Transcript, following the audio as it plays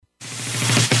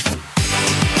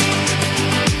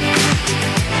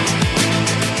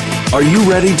Are you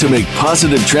ready to make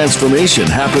positive transformation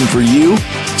happen for you?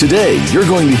 Today, you're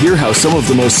going to hear how some of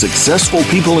the most successful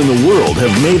people in the world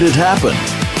have made it happen.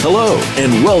 Hello,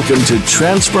 and welcome to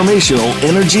Transformational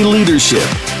Energy Leadership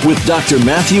with Dr.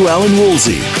 Matthew Allen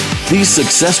Woolsey. These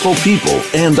successful people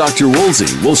and Dr. Woolsey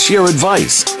will share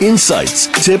advice, insights,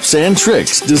 tips, and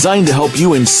tricks designed to help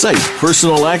you incite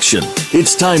personal action.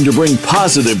 It's time to bring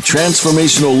positive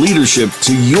transformational leadership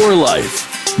to your life.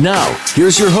 Now,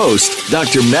 here's your host,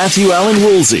 Dr. Matthew Allen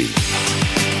Woolsey.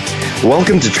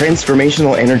 Welcome to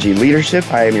Transformational Energy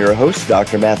Leadership. I am your host,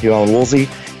 Dr. Matthew Allen Woolsey,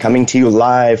 coming to you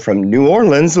live from New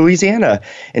Orleans, Louisiana.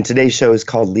 And today's show is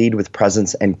called Lead with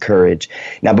Presence and Courage.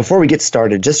 Now, before we get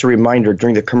started, just a reminder,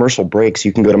 during the commercial breaks,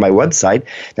 you can go to my website.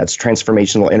 That's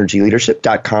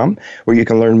transformationalenergyleadership.com, where you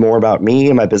can learn more about me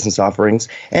and my business offerings.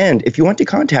 And if you want to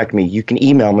contact me, you can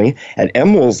email me at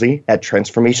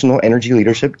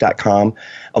mwoolsey@transformationalenergyleadership.com.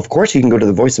 Of course, you can go to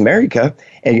the Voice America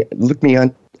and look me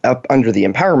up under the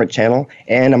Empowerment channel,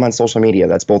 and I'm on social media.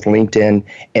 That's both LinkedIn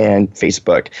and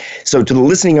Facebook. So to the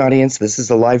listening audience, this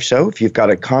is a live show. If you've got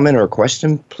a comment or a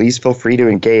question, please feel free to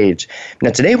engage.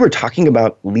 Now, today we're talking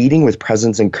about leading with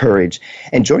presence and courage.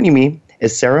 And joining me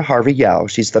is Sarah Harvey Yao.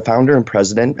 She's the founder and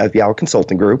president of Yao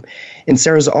Consulting Group. And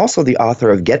Sarah's also the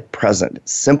author of Get Present,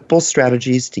 Simple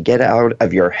Strategies to Get Out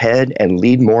of Your Head and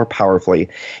Lead More Powerfully.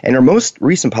 And her most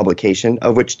recent publication,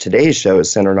 of which today's show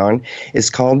is centered on, is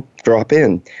called Drop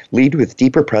In, Lead with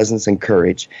Deeper Presence and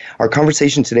Courage. Our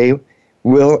conversation today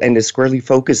will and is squarely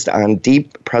focused on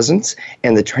deep presence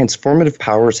and the transformative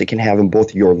powers it can have in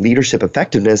both your leadership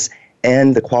effectiveness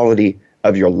and the quality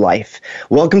of your life.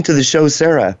 Welcome to the show,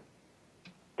 Sarah.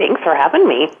 Thanks for having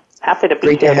me. Happy to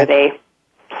be here today.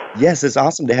 Yes, it's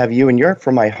awesome to have you. And you're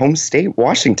from my home state,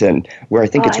 Washington, where I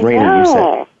think it's raining, you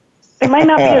said. It might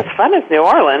not be as fun as New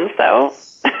Orleans, though.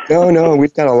 No,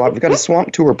 we've got a lot. We've got a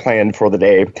swamp tour planned for the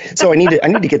day, so I need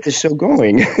to get this show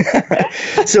going.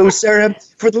 So, Sarah,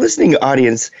 for the listening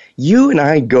audience, you and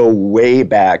I go way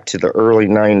back to the early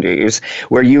 '90s,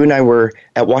 where you and I were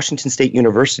at Washington State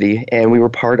University, and we were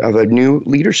part of a new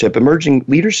emerging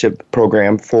leadership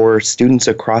program for students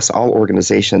across all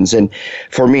organizations. And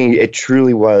for me, it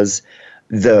truly was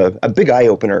a big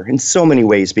eye-opener in so many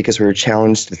ways, because we were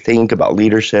challenged to think about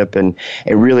leadership, and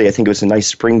really I think it was a nice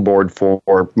springboard for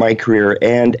my career,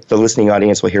 and the listening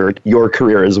audience will hear your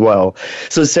career as well.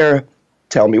 So Sarah,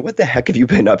 tell me, what the heck have you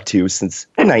been up to since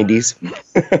the 90s?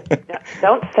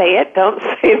 Don't say it. Don't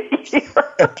say it.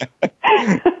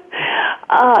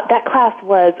 That class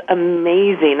was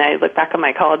amazing. I look back on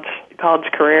my college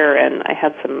career, and I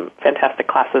had some fantastic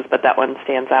classes, but that one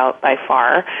stands out by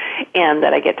far. And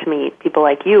that I get to meet people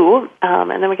like you,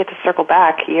 and then we get to circle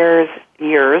back years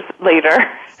later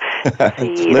to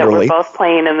see that we're both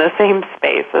playing in the same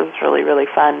space. It was really, really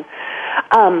fun.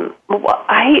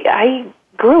 I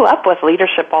grew up with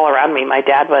leadership all around me. My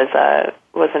dad was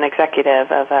an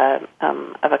executive of a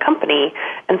company,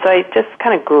 and so I just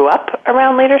kind of grew up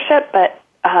around leadership. But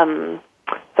so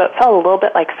it felt a little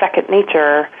bit like second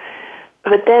nature.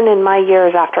 But then in my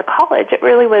years after college, it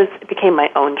became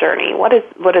my own journey. What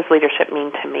does leadership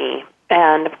mean to me?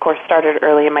 And of course, started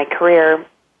early in my career,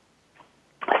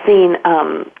 seeing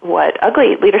what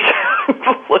ugly leadership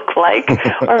look like,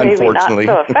 or maybe not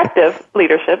so effective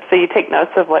leadership. So you take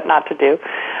notes of what not to do.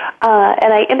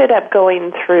 And I ended up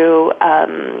going through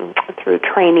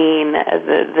training,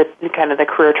 the kind of the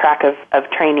career track of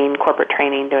training, corporate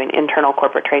training, doing internal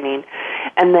corporate training,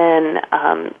 and then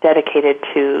dedicated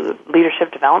to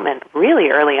leadership development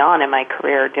really early on in my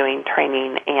career, doing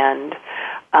training and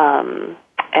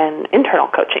internal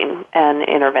coaching and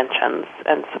interventions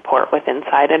and support with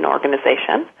inside an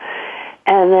organization.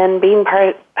 And then being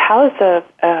housed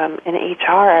in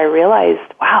HR, I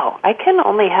realized, wow, I can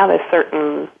only have a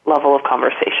certain level of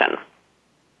conversation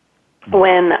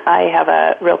when I have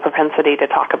a real propensity to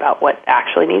talk about what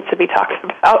actually needs to be talked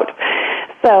about.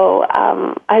 So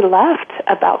I left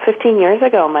about 15 years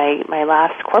ago, my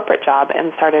last corporate job,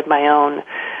 and started my own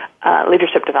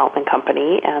leadership development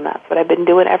company, and that's what I've been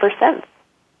doing ever since.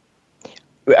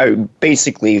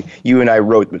 Basically, you and I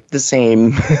wrote the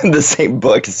same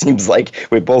book. It seems like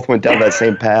we both went down that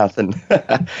same path, and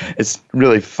it's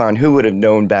really fun. Who would have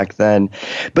known back then?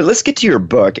 But let's get to your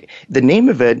book. The name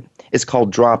of it is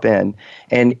called Drop In,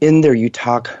 and in there you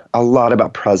talk a lot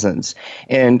about presence.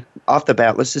 And off the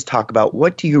bat, let's just talk about,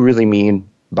 what do you really mean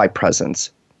by presence?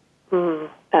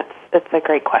 That's a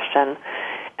great question.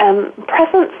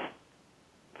 Presence,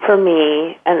 for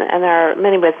me, and there are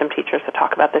many wisdom teachers that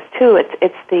talk about this too,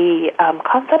 it's the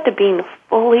concept of being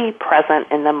fully present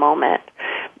in the moment,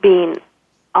 being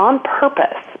on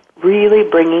purpose really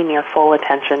bringing your full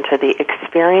attention to the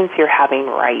experience you're having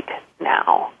right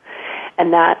now.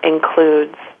 And that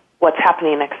includes what's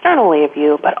happening externally of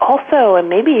you, but also, and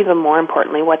maybe even more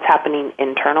importantly, what's happening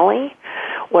internally.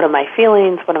 What are my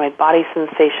feelings? What are my body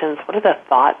sensations? What are the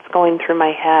thoughts going through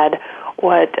my head?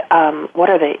 What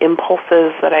are the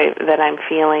impulses that I'm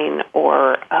feeling,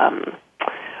 or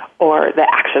the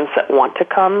actions that want to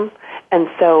come? And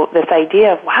so this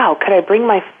idea of, wow, could I bring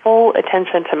my full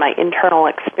attention to my internal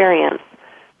experience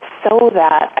so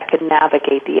that I could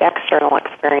navigate the external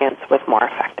experience with more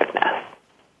effectiveness?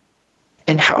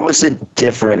 And how is it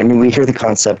different? I mean, we hear the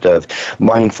concept of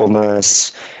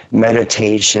mindfulness,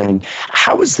 meditation.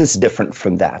 How is this different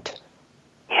from that?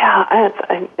 Yeah,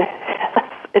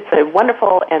 it's a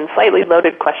wonderful and slightly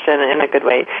loaded question in a good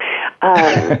way.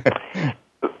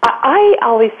 I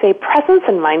always say presence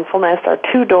and mindfulness are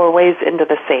two doorways into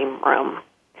the same room.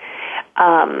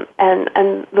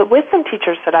 And the wisdom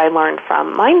teachers that I learned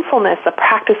from, mindfulness, the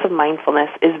practice of mindfulness,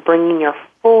 is bringing your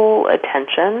full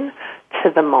attention to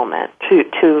the moment, to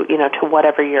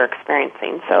whatever you're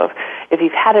experiencing. So if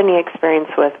you've had any experience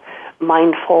with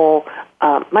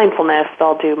mindfulness,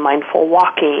 they'll do mindful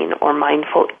walking or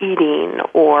mindful eating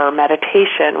or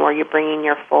meditation, where you're bringing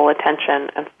your full attention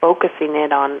and focusing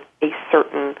it on a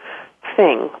certain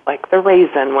thing, like the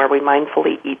raisin, where we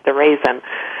mindfully eat the raisin.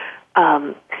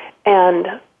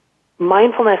 And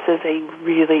mindfulness is a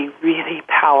really, really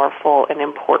powerful and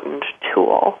important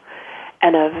tool.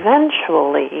 And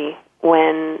eventually,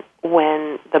 when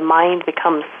the mind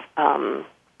becomes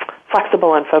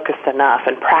flexible and focused enough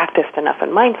and practiced enough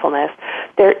in mindfulness,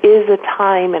 there is a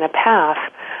time and a path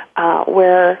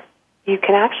where you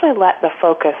can actually let the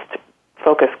focus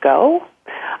go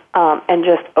and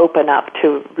just open up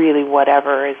to really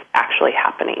whatever is actually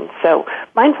happening. So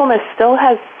mindfulness still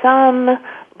has some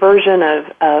version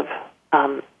of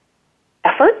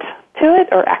effort to it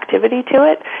or activity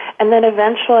to it, and then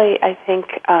eventually, I think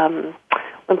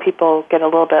when people get a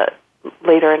little bit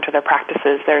later into their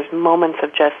practices, there's moments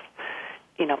of just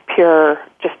pure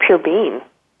being,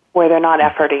 where they're not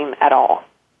efforting at all.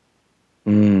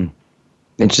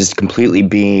 It's just completely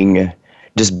being,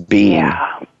 just being.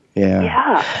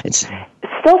 Yeah. It's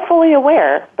still fully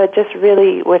aware, but just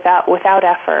really without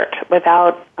effort,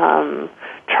 without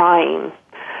trying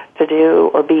to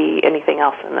do or be anything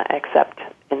else except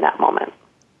in that moment.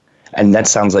 And that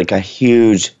sounds like a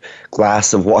huge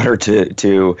glass of water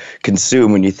to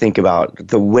consume when you think about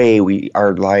the way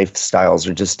our lifestyles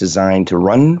are just designed to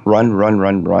run,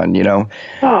 you know?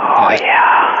 Oh,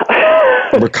 yeah.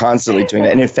 We're constantly doing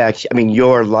that. And in fact, I mean,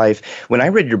 your life, when I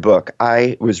read your book,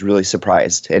 I was really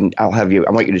surprised. And I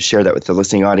want you to share that with the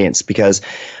listening audience, because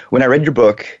when I read your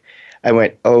book, I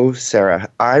went, oh, Sarah,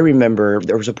 I remember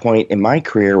there was a point in my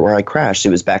career where I crashed. It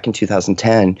was back in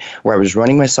 2010, where I was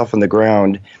running myself on the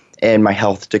ground and my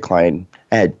health declined.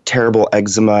 I had terrible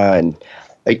eczema, and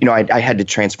I had to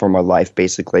transform my life,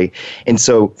 basically. And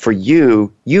so for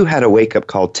you had a wake-up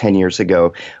call 10 years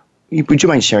ago. Would you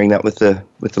mind sharing that with the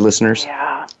listeners?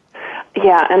 Yeah,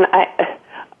 and I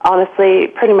honestly,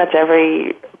 pretty much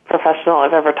every professional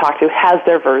I've ever talked to has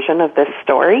their version of this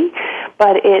story,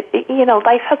 but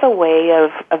life has a way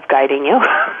of guiding you.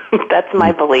 That's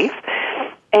my belief.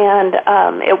 And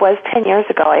it was 10 years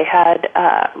ago. I had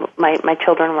my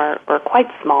children were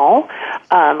quite small,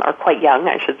 or quite young,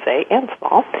 I should say, and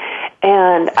small.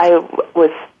 And I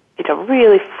was,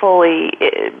 really fully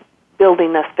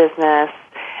building this business,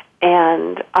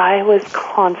 and I was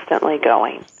constantly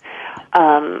going.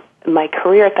 My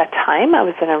career at that time, I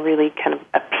was in a really kind of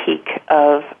a peak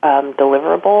of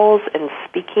deliverables and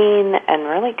speaking and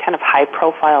really kind of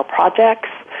high-profile projects.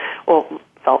 Well,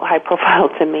 felt high-profile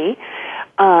to me.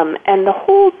 And the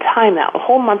whole time, that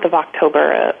whole month of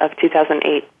October of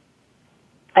 2008,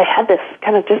 I had this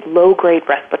kind of just low-grade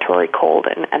respiratory cold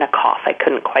and a cough I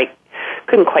couldn't quite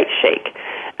shake.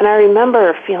 And I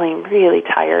remember feeling really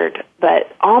tired,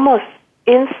 but almost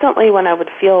instantly when I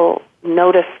would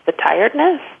notice the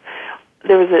tiredness,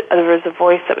 there was a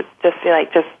voice that would just be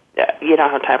like, you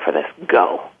don't have time for this,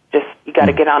 go. You got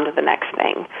to get on to the next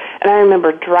thing. And I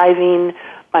remember driving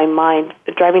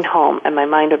home, and my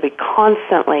mind would be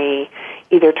constantly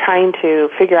either trying to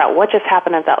figure out what just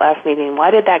happened at that last meeting,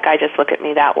 why did that guy just look at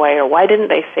me that way, or why didn't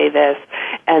they say this,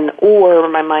 or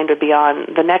my mind would be on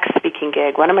the next speaking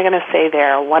gig, what am I going to say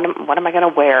there, what am I going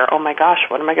to wear, oh my gosh,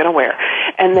 what am I going to wear,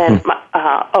 and then, what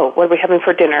are we having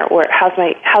for dinner, or how's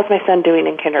my son doing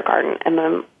in kindergarten, and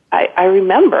then I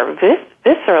remember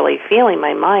viscerally feeling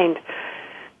my mind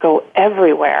go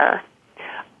everywhere.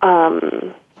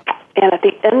 And at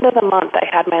the end of the month, I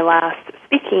had my last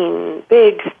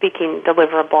big speaking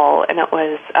deliverable, and it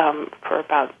was for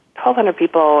about 1,200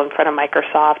 people in front of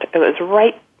Microsoft. It was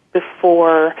right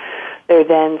before their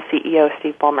then CEO,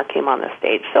 Steve Ballmer, came on the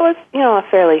stage. So it was, a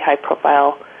fairly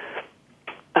high-profile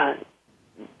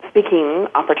speaking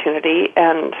opportunity.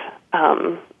 And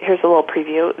here's a little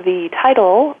preview. The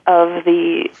title of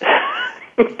the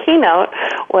keynote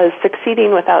was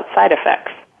Succeeding Without Side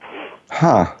Effects.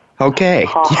 Huh. Okay.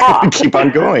 Keep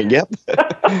on going. Yep.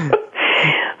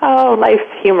 Oh, life's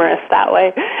humorous that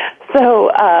way.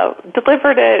 So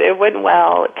delivered it. It went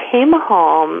well. Came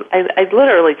home. I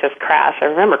literally just crashed. I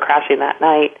remember crashing that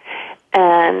night.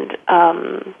 And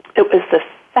it was the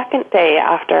second day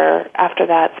after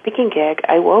that speaking gig.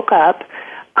 I woke up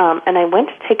and I went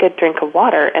to take a drink of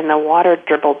water, and the water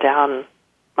dribbled down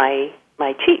my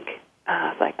cheek. I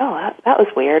was like, oh, that was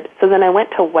weird. So then I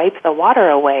went to wipe the water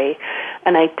away,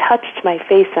 and I touched my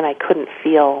face, and I couldn't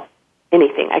feel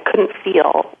anything. I couldn't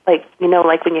feel, like when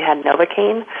you had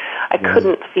Novocaine, I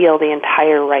couldn't feel the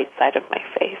entire right side of my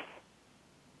face.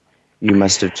 You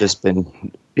must have just been,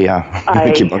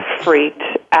 I freaked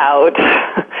out.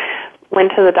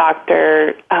 Went to the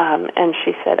doctor, and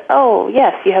she said, oh,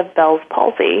 yes, you have Bell's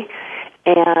palsy.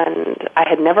 And I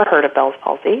had never heard of Bell's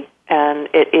palsy, and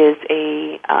it is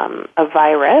a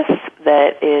virus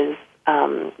that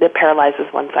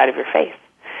paralyzes one side of your face.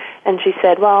 And she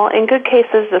said, well, in good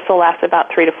cases, this will last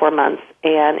about 3 to 4 months,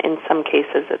 and in some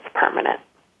cases, it's permanent.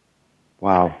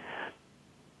 Wow.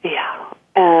 Yeah.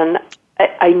 And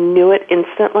I knew it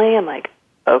instantly. I'm like,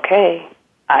 okay,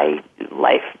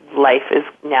 life is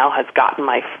now has gotten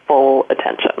my full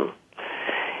attention.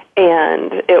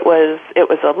 And it was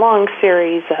a long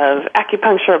series of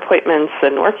acupuncture appointments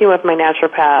and working with my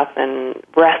naturopath and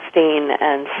resting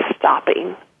and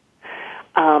stopping.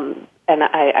 And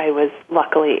I was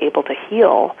luckily able to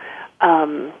heal.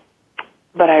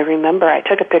 But I remember I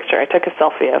took a picture. I took a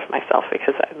selfie of myself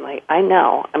because I'm like, I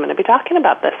know I'm going to be talking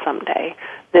about this someday.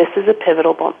 This is a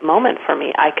pivotal moment for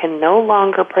me. I can no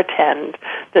longer pretend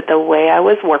that the way I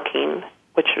was working,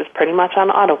 which was pretty much on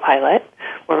autopilot,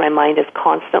 where my mind is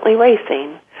constantly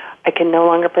racing, I can no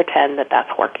longer pretend that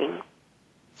that's working.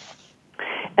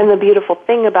 And the beautiful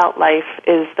thing about life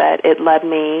is that it led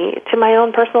me to my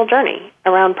own personal journey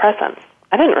around presence.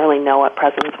 I didn't really know what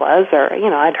presence was, or,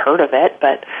 I'd heard of it,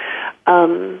 but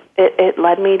it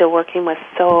led me to working with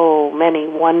so many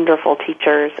wonderful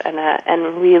teachers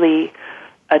and really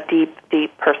a deep,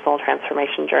 deep personal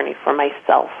transformation journey for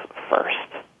myself first.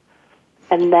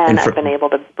 And then I've been able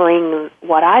to bring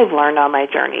what I've learned on my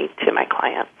journey to my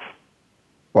clients.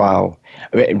 Wow.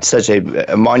 I mean, it's such a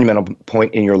monumental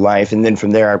point in your life. And then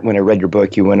from there, when I read your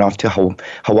book, you went off to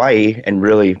Hawaii and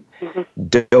really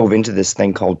dove into this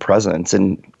thing called presence.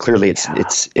 And clearly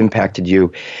it's impacted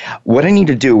you. What I need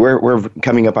to do, we're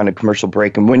coming up on a commercial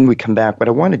break. And when we come back, what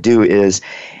I want to do is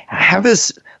have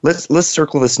us, let's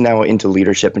circle this now into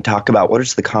leadership and talk about what are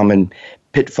the common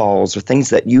pitfalls or things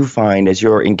that you find as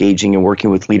you're engaging and working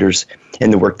with leaders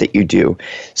in the work that you do.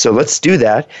 So let's do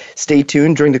that. Stay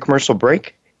tuned during the commercial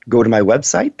break. Go to my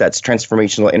website. That's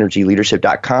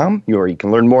transformationalenergyleadership.com. You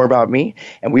can learn more about me,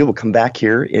 and we will come back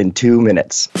here in 2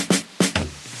 minutes.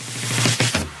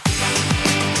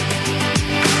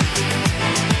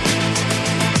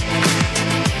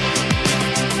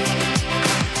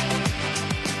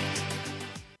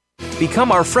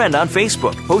 Become our friend on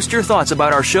Facebook. Post your thoughts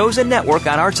about our shows and network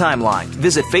on our timeline.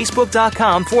 Visit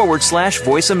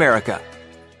facebook.com/Voice America.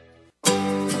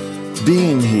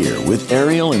 Being Here with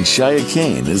Ariel and Shia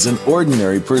Kane is an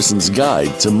ordinary person's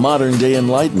guide to modern-day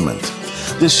enlightenment.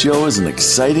 This show is an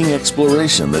exciting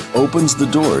exploration that opens the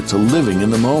door to living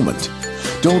in the moment.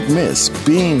 Don't miss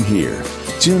Being Here.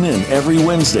 Tune in every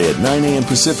Wednesday at 9 a.m.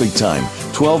 Pacific Time,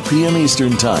 12 p.m.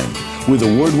 Eastern Time, with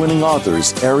award-winning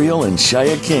authors Ariel and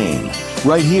Shia Kane,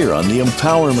 right here on the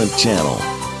Empowerment Channel.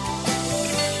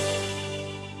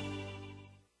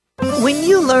 When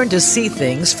you learn to see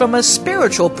things from a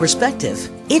spiritual perspective,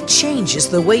 it changes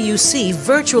the way you see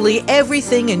virtually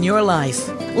everything in your life.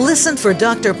 Listen for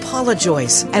Dr. Paula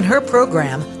Joyce and her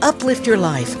program, Uplift Your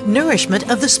Life,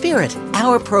 Nourishment of the Spirit.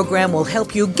 Our program will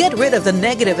help you get rid of the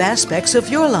negative aspects of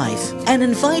your life and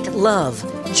invite love,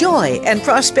 joy, and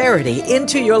prosperity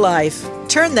into your life.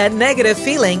 Turn that negative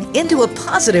feeling into a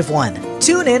positive one.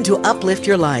 Tune in to Uplift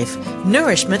Your Life,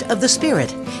 Nourishment of the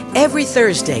Spirit, every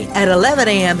Thursday at 11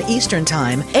 a.m. Eastern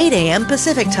Time, 8 a.m.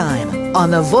 Pacific Time,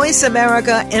 on the Voice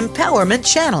America Empowerment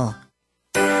Channel.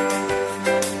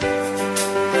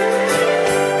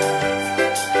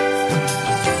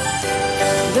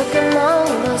 Look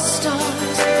among the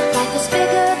stars, life is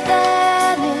bigger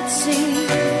than it seems.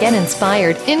 Get Get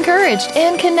inspired, encouraged,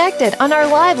 and connected on our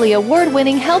lively,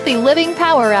 award-winning Healthy Living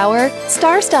Power Hour,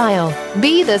 Star Style.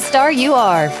 Be the star you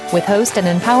are, with host and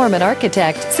empowerment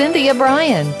architect Cynthia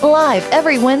Bryan. Live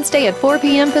every Wednesday at 4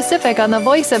 p.m. Pacific on the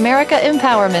Voice America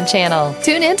Empowerment Channel.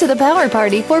 Tune in to the Power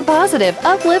Party for positive,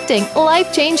 uplifting,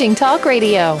 life-changing talk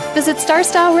radio. Visit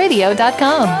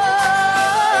starstyleradio.com.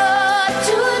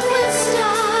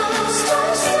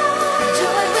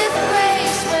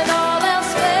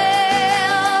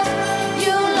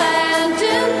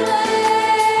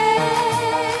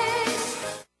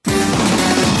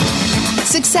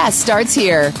 Success starts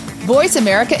here.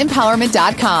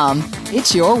 VoiceAmericaEmpowerment.com.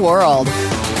 It's your world.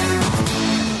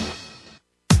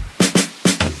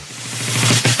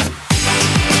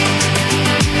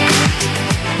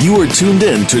 You are tuned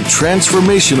in to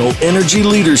Transformational Energy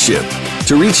Leadership.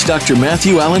 To reach Dr.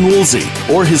 Matthew Allen Woolsey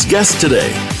or his guest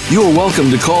today, you are welcome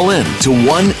to call in to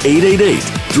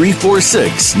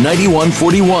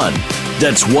 1-888-346-9141.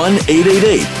 That's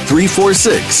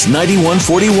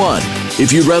 1-888-346-9141.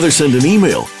 If you'd rather send an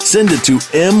email, send it to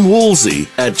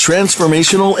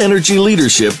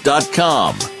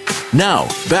mwoolsey@transformationalenergyleadership.com. Now,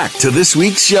 back to this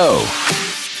week's show.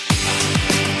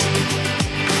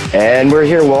 And we're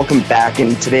here. Welcome back.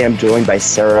 And today I'm joined by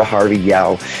Sarah Harvey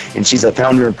Yao. And she's the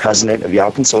founder and president of Yao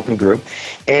Consulting Group.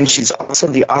 And she's also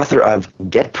the author of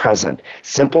Get Present,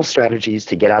 Simple Strategies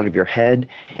to Get Out of Your Head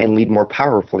and Lead More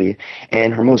Powerfully.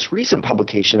 And her most recent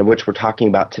publication, of which we're talking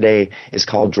about today, is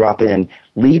called Drop In,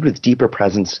 Lead with Deeper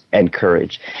Presence and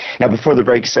Courage. Now, before the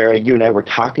break, Sarah, you and I were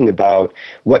talking about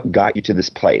what got you to this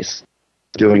place,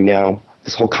 doing now,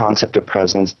 this whole concept of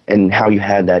presence, and how you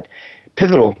had that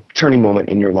pivotal turning moment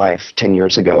in your life 10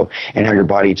 years ago, and how your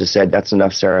body just said, that's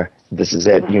enough, Sarah. This is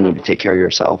it. You need to take care of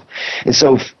yourself. And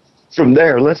so from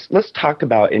there, let's talk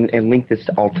about and link this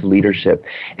all to leadership.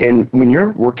 And when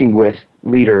you're working with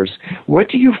leaders, what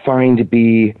do you find to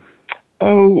be,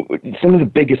 some of the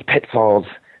biggest pitfalls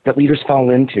that leaders fall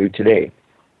into today?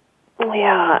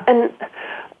 Yeah, and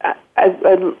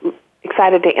I'm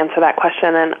excited to answer that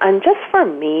question. And just for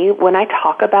me, when I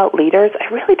talk about leaders, I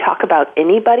really talk about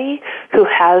anybody who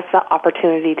has the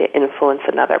opportunity to influence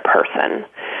another person.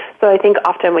 So I think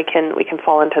often we can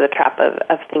fall into the trap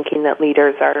of thinking that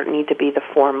leaders need to be the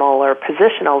formal or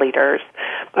positional leaders.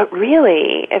 But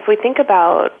really, if we think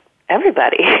about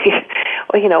everybody,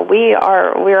 we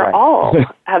are all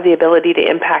have the ability to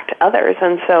impact others,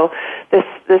 and so this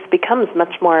becomes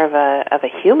much more of a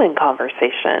human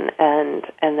conversation, and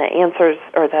the answers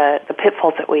or the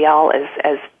pitfalls that we all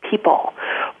as people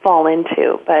fall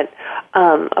into. But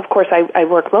of course, I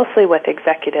work mostly with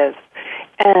executives,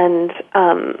 and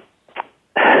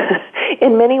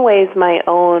in many ways, my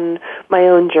own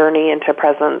journey into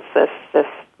presence, this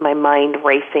my mind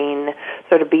racing,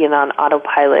 sort of being on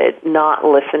autopilot, not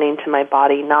listening to my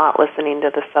body, not listening to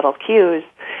the subtle cues,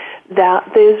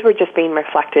 that those were just being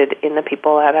reflected in the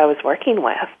people that I was working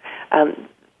with.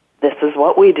 This is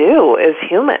what we do as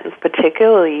humans,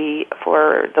 particularly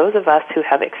for those of us who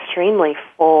have extremely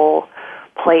full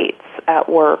plates at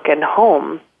work and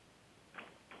home.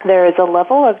 There is a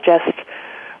level of just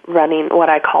running what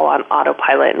I call on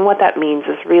autopilot, and what that means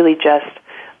is really just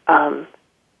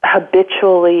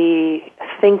habitually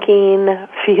thinking,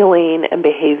 feeling, and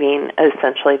behaving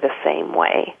essentially the same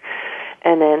way.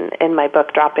 And in my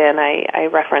book, Drop In, I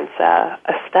reference a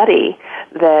study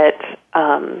that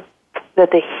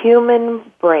the human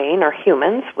brain, or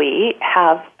humans, we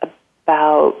have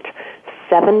about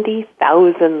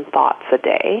 70,000 thoughts a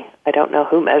day. I don't know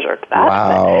who measured that.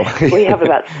 Wow. But we have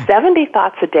about 70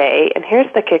 thoughts a day, and here's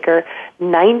the kicker,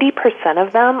 90%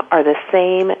 of them are the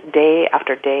same day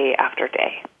after day after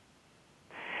day.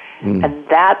 And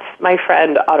that's, my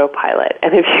friend, autopilot.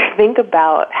 And if you think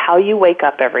about how you wake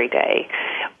up every day,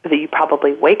 that you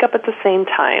probably wake up at the same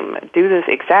time, do this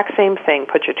exact same thing,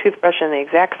 put your toothbrush in the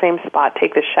exact same spot,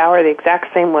 take the shower the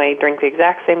exact same way, drink the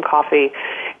exact same coffee,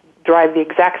 drive the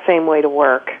exact same way to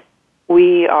work.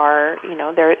 We are,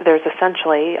 there's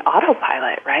essentially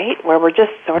autopilot, right? Where we're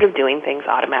just sort of doing things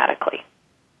automatically.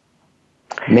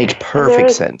 Makes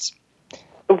perfect sense.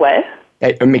 What?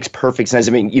 It makes perfect sense.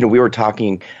 I mean, we were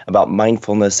talking about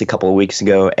mindfulness a couple of weeks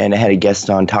ago, and I had a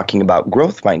guest on talking about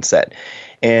growth mindset.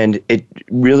 And it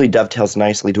really dovetails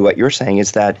nicely to what you're saying,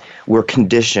 is that we're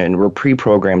conditioned, we're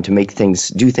pre-programmed to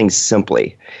do things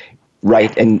simply,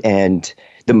 right? And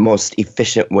the most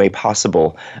efficient way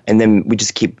possible. And then we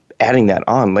just keep adding that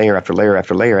on layer after layer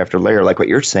after layer after layer, like what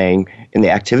you're saying, in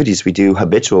the activities we do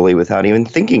habitually without even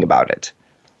thinking about it.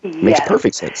 Yes. Makes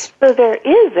perfect sense. So there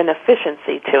is an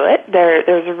efficiency to it.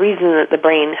 There's a reason that the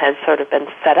brain has sort of been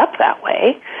set up that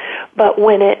way. But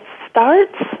when it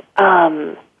starts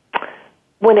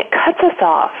when it cuts us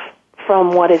off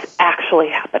from what is actually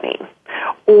happening,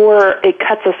 or it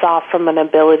cuts us off from an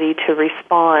ability to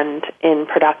respond in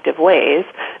productive ways,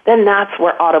 then that's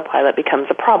where autopilot becomes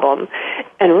a problem.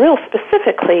 And real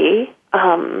specifically,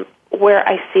 where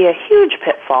I see a huge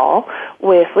pitfall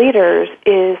with leaders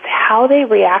is how they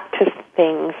react to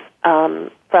things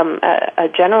from a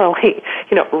generally,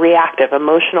 reactive,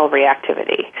 emotional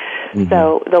reactivity. Mm-hmm.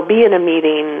 So they'll be in a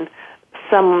meeting,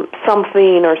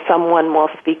 something or someone will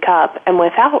speak up, and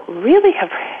without really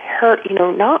have heard,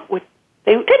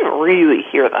 they didn't really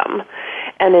hear them,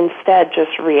 and instead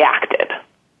just reacted.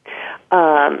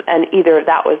 And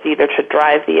that was either to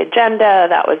drive the agenda,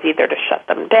 that was either to shut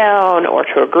them down or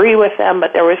to agree with them,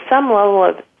 but there was some level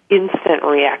of instant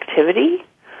reactivity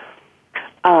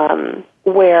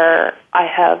where I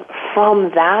have, from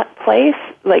that place,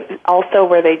 like also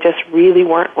where they just really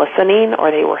weren't listening, or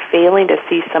they were failing to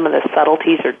see some of the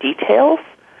subtleties or details,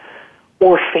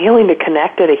 or failing to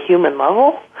connect at a human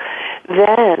level,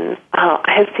 then I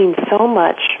have seen so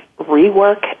much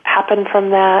rework happen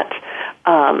from that,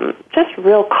 just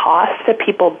real cost to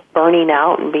people burning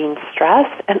out and being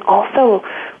stressed, and also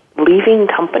leaving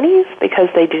companies because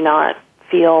they do not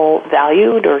feel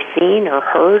valued or seen or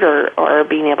heard or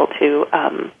being able to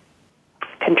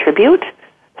contribute.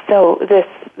 So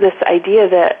this idea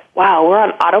that, wow, we're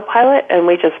on autopilot and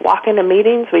we just walk into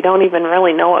meetings, we don't even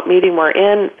really know what meeting we're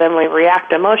in, then we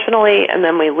react emotionally, and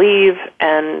then we leave,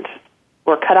 and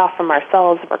we're cut off from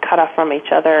ourselves, we're cut off from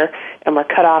each other, and we're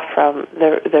cut off from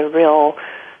the real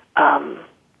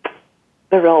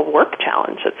work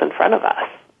challenge that's in front of us.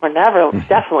 We're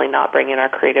definitely not bringing our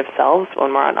creative selves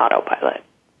when we're on autopilot.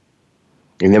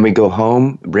 And then we go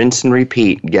home, rinse and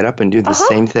repeat, get up and do the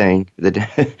same thing.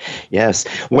 Yes.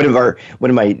 One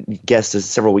of my guests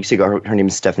several weeks ago, her name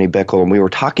is Stephanie Bickel, and we were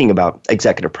talking about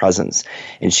executive presence.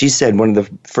 And she said one of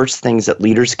the first things that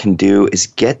leaders can do is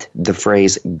get the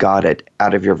phrase "got it"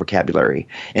 out of your vocabulary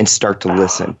and start to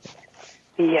listen.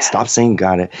 Yes. Stop saying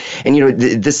 "got it." And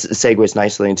this segues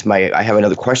nicely into I have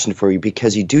another question for you,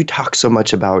 because you do talk so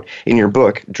much about, in your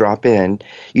book, Drop In,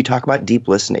 you talk about deep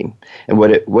listening and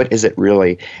what is it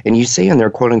really? And you say in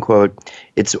there, quote unquote,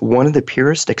 it's one of the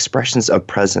purest expressions of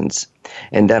presence,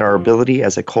 and that our ability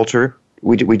as a culture,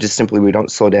 we just simply, we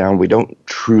don't slow down, we don't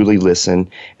truly listen,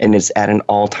 and it's at an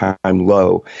all-time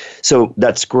low. So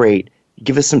that's great.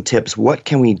 Give us some tips. What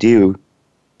can we do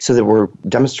so that we're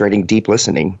demonstrating deep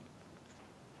listening?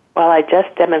 Well, I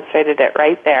just demonstrated it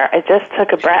right there. I just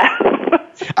took a breath.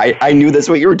 I knew that's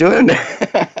what you were doing.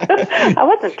 I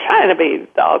wasn't trying to be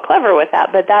all clever with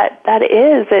that, but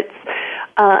it's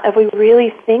if we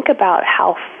really think about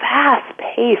how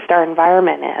fast-paced our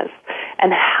environment is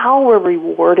and how we're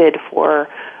rewarded for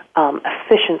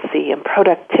efficiency and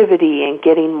productivity and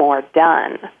getting more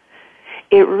done,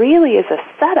 it really is a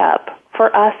setup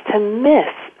for us to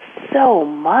miss so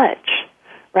much.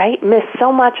 Right? Miss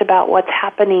so much about what's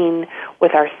happening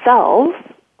with ourselves,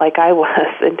 like I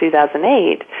was in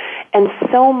 2008, and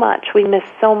we miss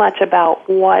so much about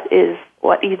what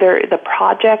either the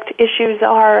project issues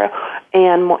are,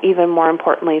 and even more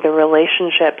importantly, the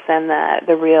relationships and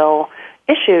the real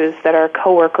issues that our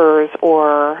coworkers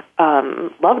or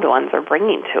loved ones are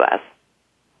bringing to us.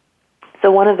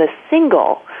 So one of the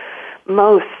single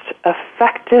most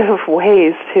effective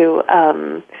ways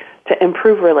to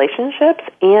improve relationships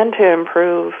and to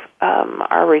improve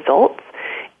our results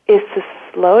is to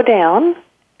slow down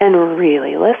and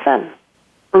really listen.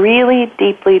 Really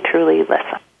deeply, truly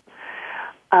listen.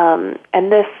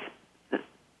 And this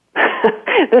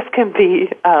can be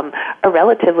a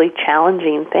relatively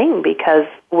challenging thing because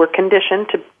we're conditioned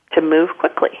to move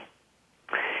quickly.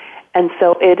 And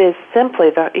so it is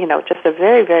simply just a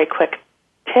very, very quick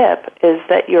tip is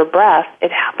that your breath,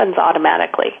 it happens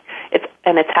automatically.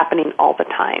 It's happening all the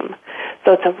time.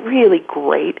 So it's a really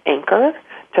great anchor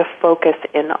to focus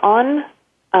in on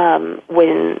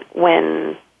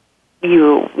when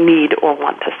you need or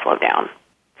want to slow down.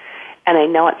 And I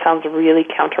know it sounds really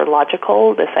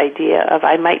counter-logical, this idea of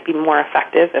I might be more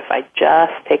effective if I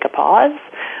just take a pause,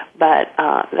 but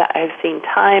that I've seen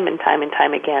time and time and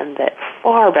time again that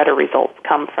far better results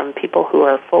come from people who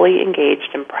are fully engaged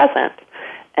and present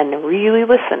and really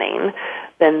listening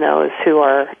than those who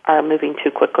are moving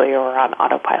too quickly or on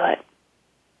autopilot.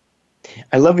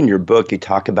 I love in your book you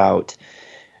talk about,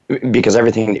 because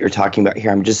everything that you're talking about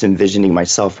here, I'm just envisioning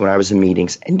myself when I was in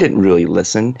meetings and didn't really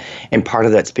listen. And part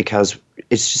of that's because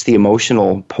it's just the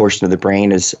emotional portion of the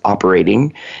brain is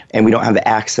operating, and we don't have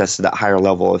access to that higher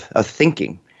level of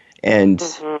thinking. And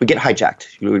we get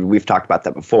hijacked. We've talked about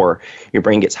that before. Your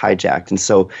brain gets hijacked. And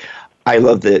so I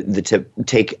love the tip,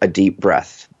 take a deep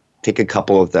breath. take a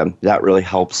couple of them. That really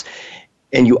helps.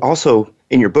 And you also,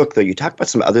 in your book, though, you talk about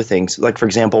some other things, like, for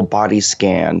example, body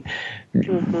scan.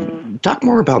 Talk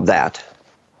more about that.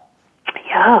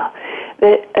 Yeah.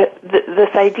 This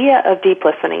idea of deep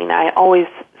listening, I always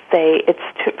say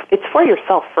it's for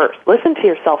yourself first. Listen to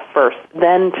yourself first,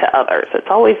 then to others. It's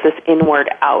always this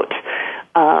inward-out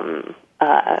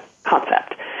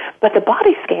concept. But the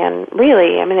body scan,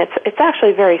 really, I mean, it's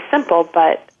actually very simple,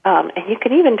 but and you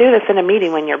can even do this in a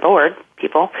meeting when you're bored,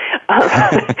 people,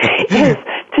 is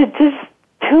to just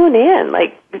tune in,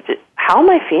 like, how am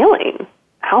I feeling?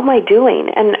 How am I doing?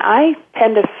 And I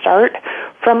tend to start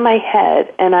from my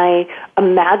head, and I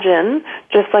imagine,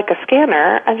 just like a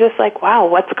scanner, I'm just like, wow,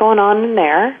 what's going on in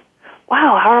there?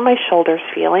 Wow, how are my shoulders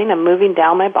feeling? I'm moving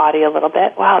down my body a little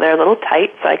bit. Wow, they're a little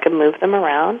tight, so I can move them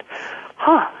around.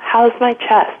 How's my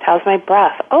chest? How's my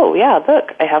breath? Oh, yeah,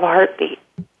 look, I have a heartbeat.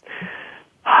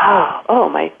 Oh,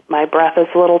 my breath is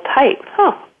a little tight.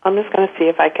 I'm just going to see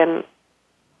if I can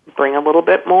bring a little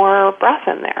bit more breath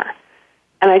in there.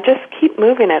 And I just keep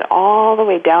moving it all the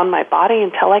way down my body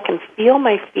until I can feel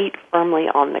my feet firmly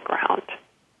on the ground.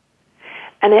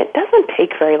 And it doesn't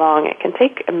take very long. It can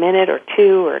take a minute or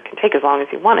two, or it can take as long as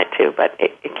you want it to, but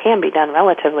it can be done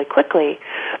relatively quickly.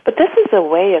 But this is a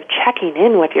way of checking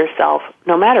in with yourself,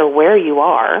 no matter where you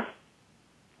are,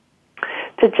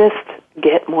 to just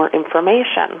get more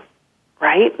information,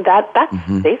 right? That's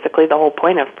basically the whole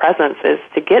point of presence, is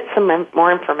to get some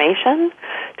more information,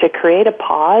 to create a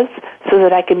pause so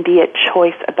that I can be at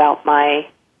choice about my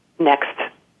next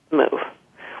move.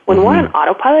 When we're on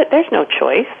autopilot, there's no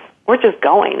choice. We're just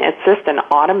going. It's just an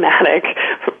automatic,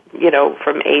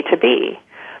 from A to B.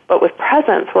 But with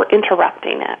presence, we're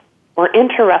interrupting it. We're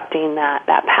interrupting that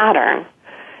pattern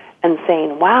and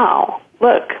saying, wow,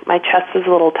 look, my chest is a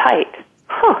little tight.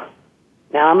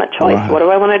 Now I'm at choice. Wow. What do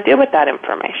I want to do with that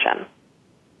information?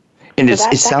 And it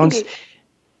sounds...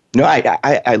 No,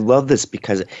 I love this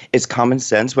because it's common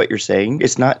sense what you're saying.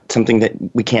 It's not something that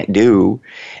we can't do.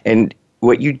 And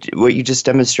what you just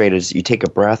demonstrated is you take a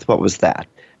breath. What was that?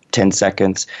 10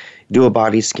 seconds. Do a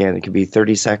body scan. It could be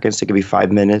 30 seconds. It could be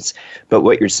 5 minutes. But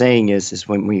what you're saying is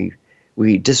when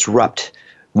we disrupt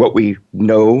what we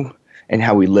know and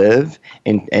how we live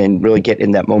and really get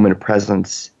in that moment of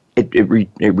presence, it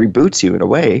reboots you in a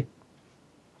way.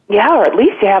 Yeah, or at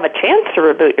least you have a chance to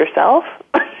reboot yourself.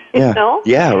 Yeah. know?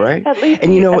 Yeah, right. At least,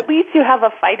 and at least you have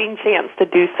a fighting chance to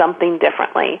do something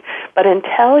differently. But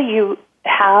until you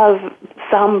have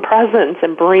some presence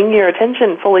and bring your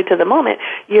attention fully to the moment,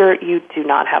 you do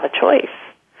not have a choice.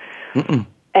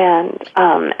 And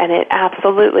it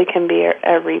absolutely can be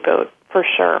a reboot for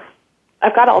sure.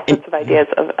 I've got all sorts of ideas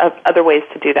of other ways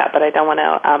to do that, but I don't want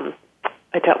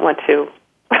to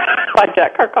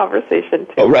hijack our conversation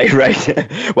too. Oh,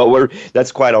 right. Well,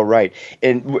 that's quite all right.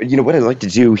 And what I'd like to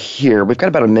do here, we've got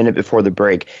about a minute before the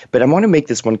break, but I want to make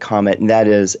this one comment, and that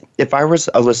is, if I was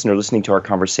a listener listening to our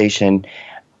conversation,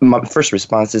 my first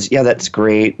response is, yeah, that's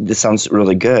great. This sounds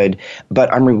really good,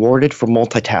 but I'm rewarded for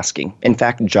multitasking. In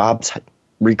fact, jobs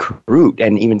recruit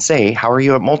and even say, how are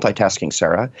you at multitasking,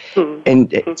 Sarah?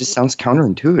 And it just sounds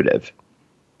counterintuitive.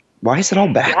 Why is it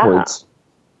all backwards?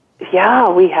 Yeah,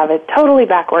 we have it totally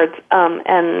backwards.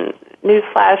 And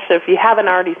newsflash, if you haven't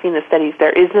already seen the studies,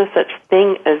 there is no such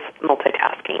thing as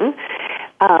multitasking.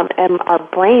 And our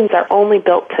brains are only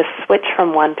built to switch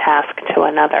from one task to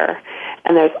another.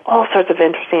 And there's all sorts of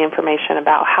interesting information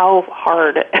about how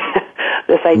hard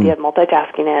this idea of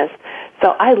multitasking is.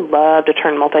 So I love to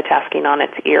turn multitasking on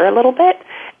its ear a little bit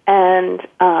and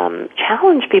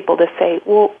challenge people to say,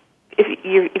 well,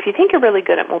 if you think you're really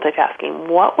good at multitasking,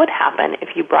 what would happen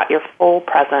if you brought your full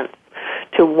presence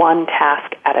to one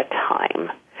task at a time?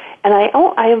 And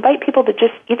I invite people to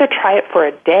just either try it for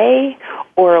a day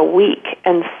or a week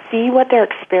and see what their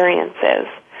experience is.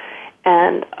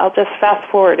 And I'll just fast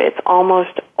forward. It's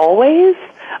almost always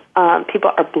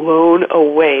people are blown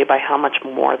away by how much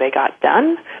more they got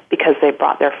done because they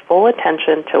brought their full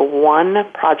attention to one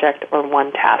project or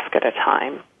one task at a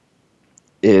time.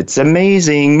 It's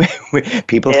amazing.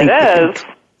 People think it is.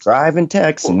 Drive and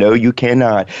text. No, you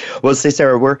cannot. Well, say,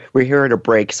 Sarah, we're here at a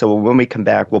break, so when we come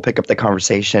back, we'll pick up the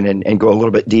conversation and go a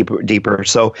little bit deeper.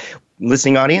 So,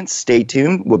 listening audience, stay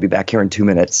tuned. We'll be back here in 2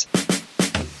 minutes.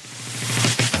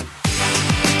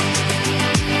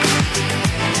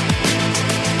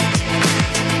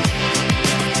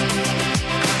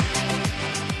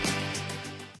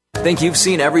 Think you've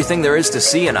seen everything there is to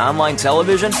see in online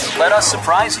television? Let us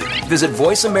surprise you. Visit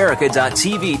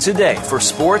voiceamerica.tv today for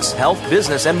sports, health,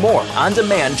 business, and more on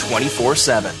demand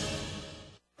 24/7.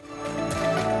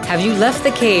 Have you left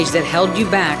the cage that held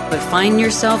you back but find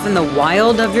yourself in the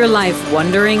wild of your life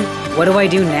wondering, what do I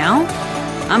do now?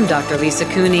 I'm Dr. Lisa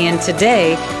Cooney, and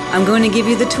today I'm going to give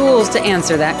you the tools to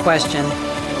answer that question.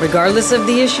 Regardless of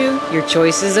the issue, your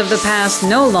choices of the past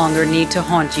no longer need to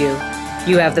haunt you.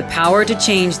 You have the power to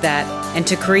change that and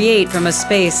to create from a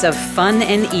space of fun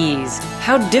and ease.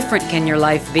 How different can your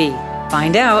life be?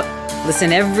 Find out.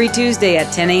 Listen every Tuesday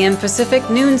at 10 a.m. Pacific,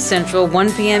 noon Central,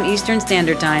 1 p.m. Eastern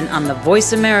Standard Time on the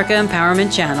Voice America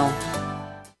Empowerment Channel.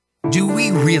 Do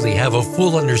we really have a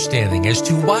full understanding as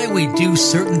to why we do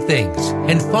certain things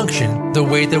and function the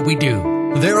way that we do?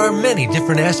 There are many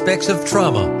different aspects of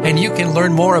trauma, and you can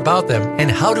learn more about them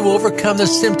and how to overcome the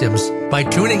symptoms by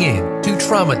tuning in to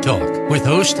Trauma Talk with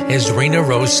host Ezrina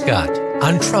Rose Scott.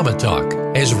 On Trauma Talk,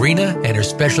 Ezrina and her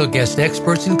special guest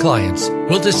experts and clients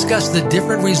will discuss the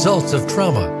different results of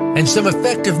trauma and some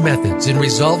effective methods in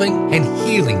resolving and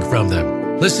healing from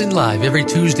them. Listen live every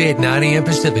Tuesday at 9 a.m.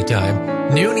 Pacific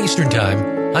Time, noon Eastern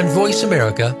Time on Voice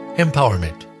America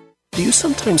Empowerment. Do you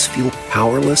sometimes feel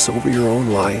powerless over your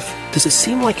own life? Does it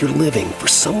seem like you're living for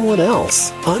someone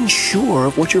else, unsure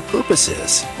of what your purpose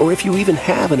is, or if you even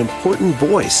have an important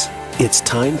voice? It's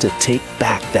time to take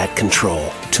back that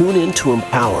control. Tune in to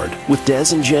Empowered with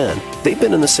Des and Jen. They've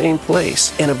been in the same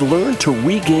place and have learned to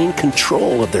regain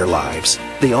control of their lives.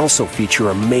 They also feature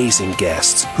amazing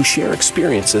guests who share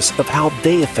experiences of how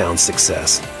they have found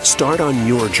success. Start on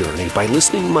your journey by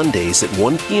listening Mondays at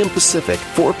 1 p.m. Pacific,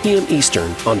 4 p.m.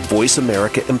 Eastern on Voice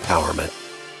America Empowerment.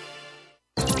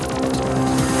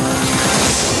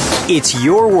 It's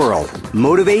your world.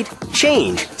 Motivate,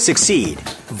 change, succeed.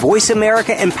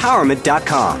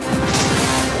 VoiceAmericaEmpowerment.com.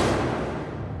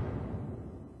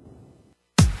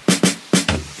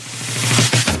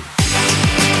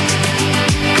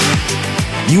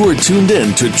 You are tuned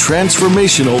in to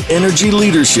Transformational Energy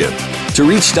Leadership. To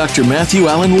reach Dr. Matthew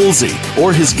Allen Woolsey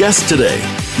or his guest today,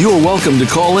 you are welcome to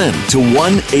call in to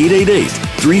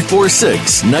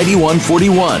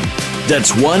 1-888-346-9141.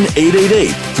 That's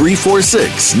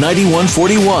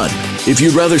 1-888-346-9141. If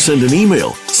you'd rather send an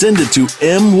email, send it to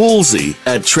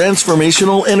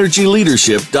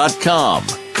mwoolsey@transformationalenergyleadership.com.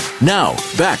 Now,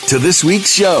 back to this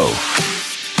week's show.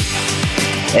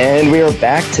 And we are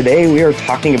back today. We are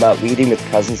talking about leading with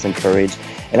presence and courage.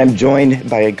 And I'm joined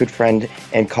by a good friend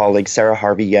and colleague, Sarah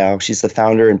Harvey Yao. She's the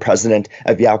founder and president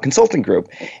of Yao Consulting Group.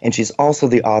 And she's also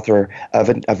the author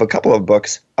of a couple of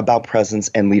books about presence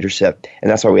and leadership.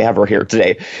 And that's why we have her here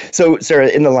today. So, Sarah,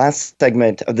 in the last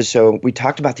segment of the show, we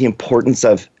talked about the importance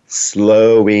of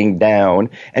slowing down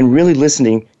and really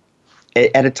listening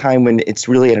at a time when it's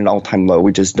really at an all-time low.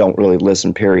 We just don't really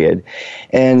listen, period.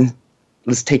 And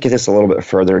let's take this a little bit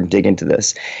further and dig into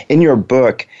this. In your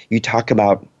book, you talk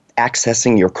about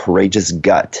accessing your courageous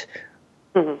gut.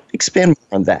 Mm-hmm. Expand more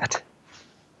on that.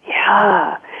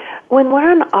 Yeah. When we're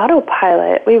on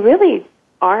autopilot, we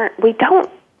don't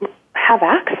have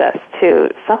access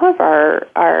to some of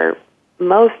our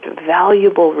most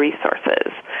valuable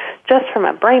resources. Just from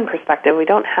a brain perspective, we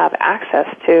don't have access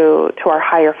to our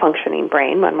higher functioning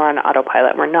brain when we're on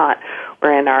autopilot. We're in our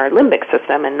limbic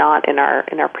system and not in our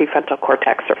prefrontal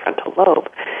cortex or frontal lobe.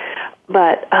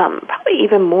 But probably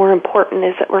even more important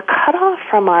is that we're cut off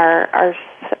from our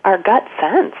gut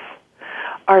sense,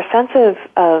 our sense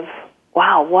of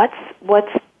wow, what's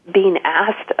being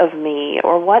asked of me,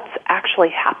 or what's actually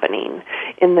happening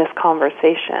in this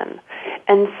conversation.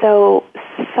 And so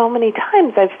many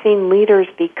times I've seen leaders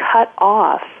be cut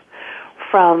off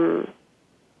from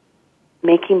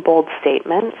making bold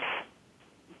statements,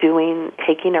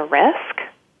 taking a risk,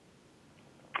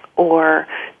 or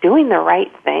doing the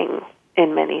right thing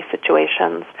in many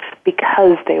situations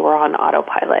because they were on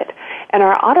autopilot. And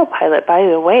our autopilot, by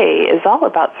the way, is all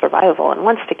about survival and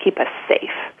wants to keep us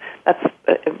safe. That's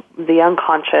the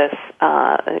unconscious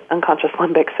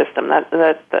limbic system.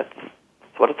 That's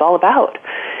what it's all about.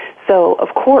 So,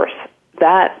 of course,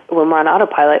 that when we're on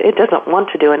autopilot, it doesn't want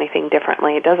to do anything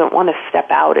differently. It doesn't want to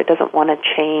step out. It doesn't want to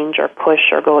change or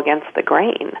push or go against the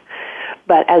grain.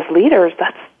 But as leaders,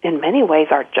 that's in many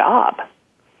ways our job.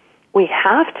 We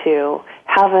have to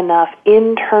have enough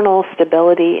internal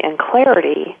stability and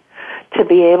clarity to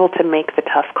be able to make the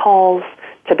tough calls,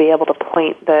 to be able to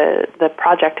point the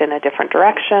project in a different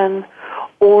direction,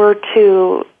 or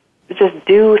to just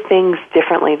do things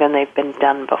differently than they've been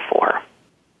done before.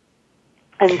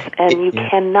 And you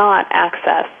cannot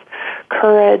access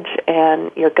courage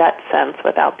and your gut sense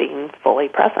without being fully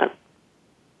present.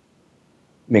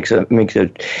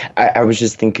 I was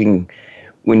just thinking,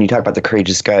 when you talk about the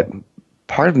courageous gut,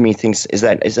 part of me thinks, is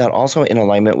that also in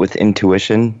alignment with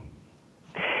intuition?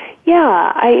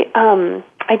 Yeah,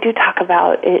 I do talk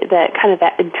about that kind of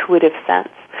that intuitive sense.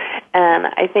 And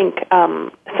I think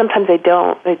sometimes they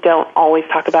don't always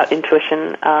talk about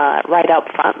intuition right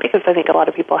out front, because I think a lot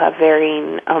of people have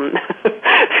varying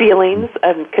feelings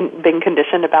and been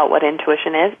conditioned about what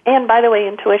intuition is. And by the way,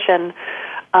 intuition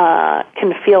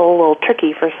can feel a little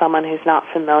tricky for someone who's not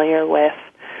familiar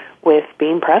with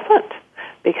being present,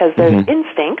 because there's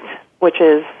instinct, which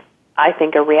is, I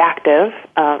think, a reactive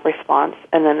response,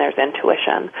 and then there's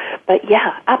intuition. But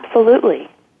yeah, absolutely.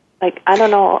 Like, I don't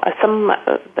know,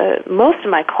 most of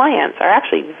my clients are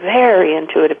actually very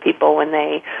intuitive people when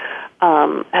they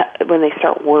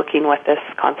start working with this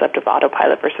concept of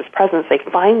autopilot versus presence. They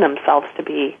find themselves to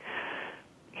be,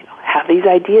 have these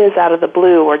ideas out of the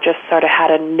blue, or just sort of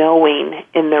had a knowing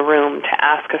in the room to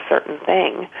ask a certain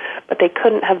thing. But they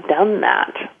couldn't have done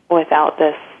that without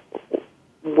this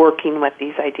working with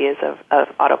these ideas of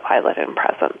autopilot and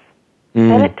presence.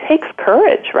 And it takes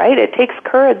courage, right? It takes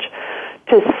courage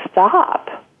to stop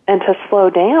and to slow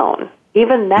down.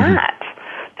 Even that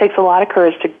takes a lot of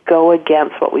courage to go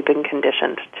against what we've been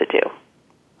conditioned to do.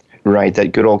 Right,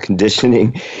 that good old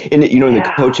conditioning. In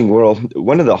the coaching world,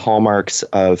 one of the hallmarks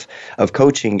of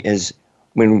coaching is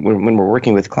when we're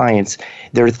working with clients,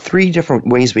 there are 3 different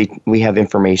ways we have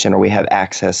information, or we have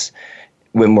access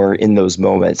when we're in those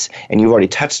moments. And you've already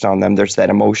touched on them. There's that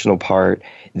emotional part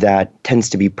that tends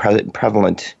to be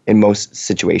prevalent in most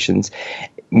situations.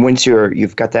 Once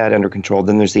you've got that under control,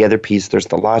 then there's the other piece. There's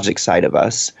the logic side of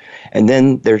us, and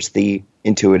then there's the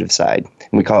intuitive side.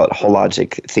 And we call it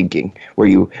hologic thinking, where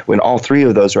when all 3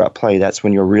 of those are at play, that's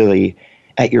when you're really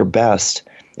at your best.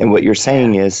 And what you're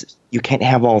saying is you can't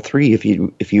have all 3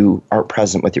 if you aren't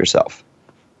present with yourself.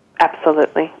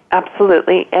 Absolutely,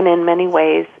 absolutely. And in many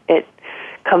ways, it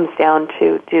comes down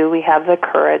to, do we have the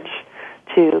courage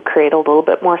to create a little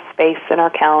bit more space in our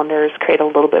calendars, create a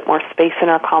little bit more space in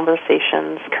our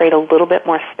conversations, create a little bit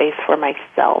more space for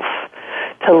myself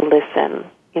to listen,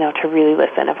 to really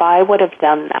listen. If I would have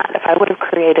done that, if I would have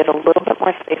created a little bit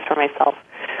more space for myself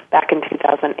back in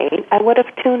 2008, I would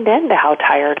have tuned in to how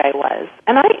tired I was.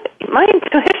 And my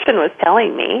intuition was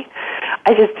telling me,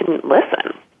 I just didn't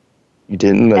listen. You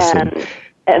didn't listen.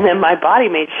 And then my body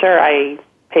made sure I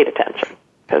paid attention.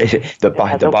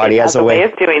 The body has a way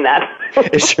of doing that.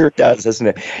 It sure does, doesn't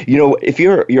it? If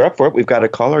you're up for it, we've got a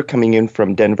caller coming in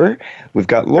from Denver. We've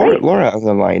got Laura on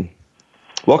the line.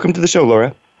 Welcome to the show,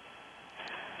 Laura.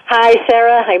 Hi,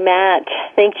 Sarah. Hi, Matt.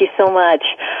 Thank you so much.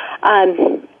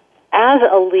 As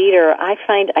a leader, I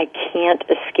find I can't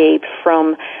escape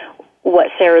from what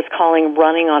Sarah's calling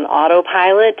running on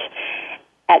autopilot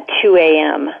at 2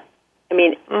 a.m. I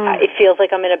mean, it feels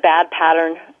like I'm in a bad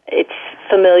pattern. It's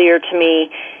familiar to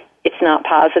me. It's not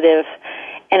positive.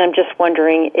 And I'm just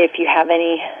wondering if you have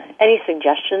any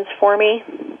suggestions for me.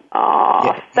 Oh,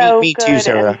 yeah, so me good. too,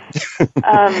 Sarah.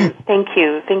 Thank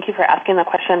you. Thank you for asking the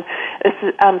question. This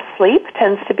is, sleep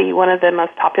tends to be one of the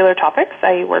most popular topics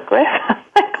I work with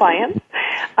my clients.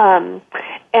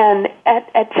 And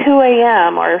at 2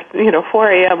 a.m. or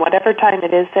 4 a.m., whatever time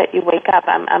it is that you wake up,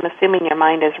 I'm assuming your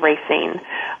mind is racing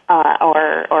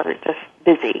or just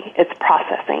busy. It's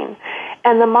processing.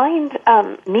 And the mind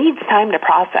needs time to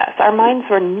process. Our minds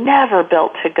were never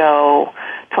built to go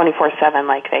 24/7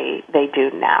 like they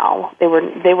do now. They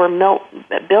were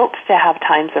built to have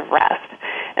times of rest.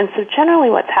 And so generally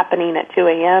what's happening at 2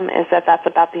 a.m. is that's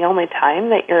about the only time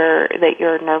that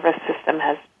your nervous system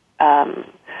has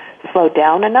slowed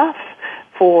down enough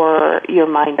for your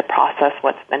mind to process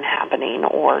what's been happening,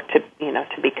 or to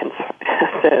be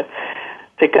concerned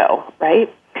to go,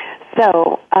 right?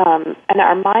 So, and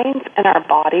our minds and our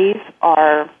bodies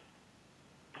are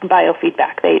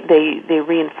biofeedback. They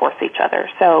reinforce each other.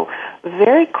 So, a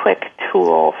very quick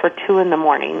tool for 2 in the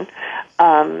morning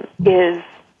is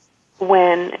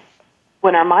when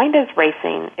our mind is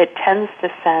racing, it tends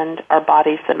to send our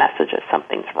bodies the message that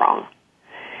something's wrong.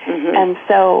 Mm-hmm. And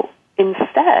so,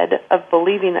 instead of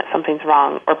believing that something's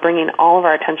wrong or bringing all of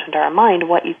our attention to our mind,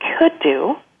 what you could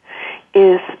do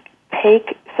is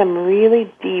take some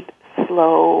really deep,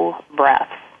 slow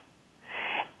breaths.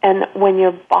 And when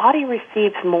your body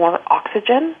receives more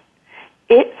oxygen,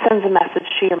 it sends a message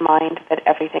to your mind that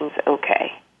everything's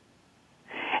okay.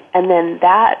 And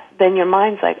then your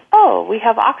mind's like, oh, we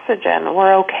have oxygen,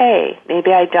 we're okay.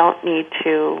 Maybe I don't need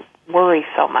to worry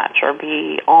so much or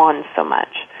be on so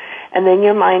much. And then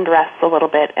your mind rests a little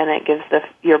bit, and it gives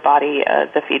your body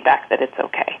the feedback that it's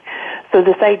okay. So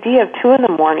this idea of 2 in the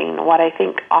morning, what I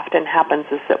think often happens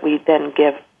is that we then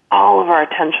give all of our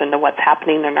attention to what's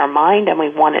happening in our mind, and we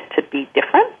want it to be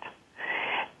different.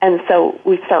 And so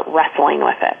we start wrestling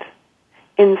with it.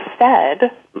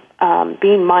 Instead,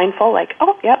 being mindful, like,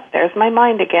 oh, yep, there's my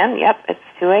mind again. Yep, it's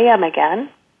 2 a.m. again.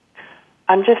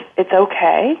 It's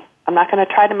okay. I'm not going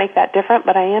to try to make that different,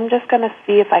 but I am just going to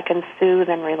see if I can soothe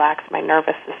and relax my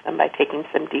nervous system by taking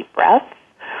some deep breaths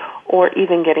or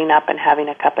even getting up and having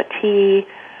a cup of tea,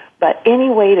 but any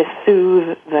way to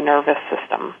soothe the nervous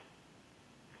system.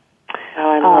 Oh,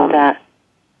 I love that.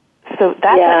 So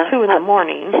that's at 2 in the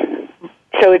morning.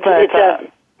 So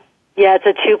it's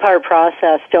a two-part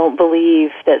process. Don't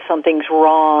believe that something's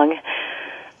wrong.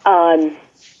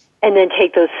 And then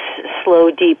take those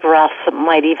slow, deep breaths that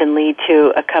might even lead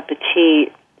to a cup of tea.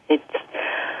 There's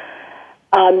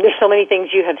so many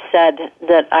things you have said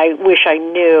that I wish I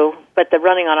knew, but the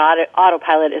running on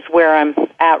autopilot is where I'm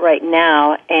at right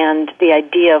now, and the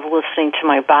idea of listening to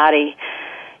my body,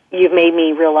 you've made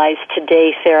me realize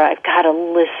today, Sarah, I've got to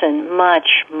listen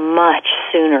much, much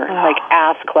sooner, like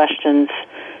ask questions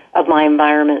of my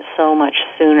environment so much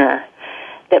sooner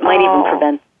that might even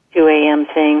prevent 2 a.m.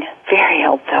 thing. Very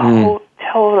helpful.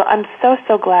 Totally. I'm so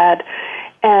glad.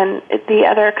 And the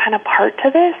other kind of part to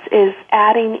this is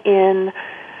adding in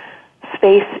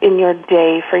space in your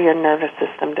day for your nervous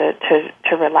system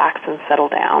to relax and settle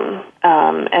down.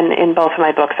 And in both of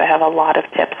my books, I have a lot of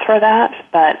tips for that.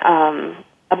 But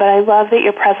I love that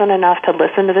you're present enough to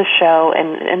listen to the show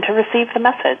and to receive the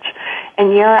message.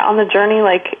 And you're on the journey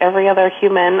like every other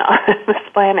human on this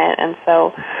planet. And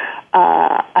so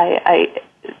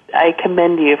I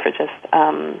commend you for just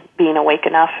being awake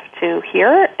enough to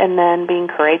hear and then being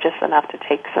courageous enough to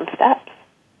take some steps.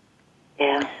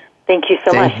 Yeah. Thank you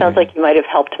so much. Sounds like you might have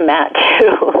helped Matt,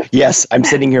 too. Yes, I'm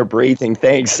sitting here breathing.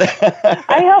 Thanks.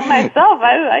 I help myself.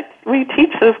 We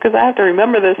teach this because I have to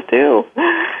remember this, too.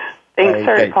 Thanks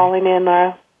for calling in,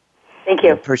 Laura. Thank you.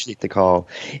 I appreciate the call.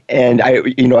 And I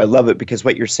love it because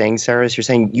what you're saying, Sarah, is you're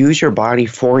saying use your body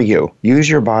for you. Use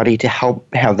your body to help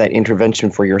have that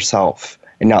intervention for yourself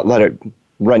and not let it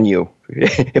run you,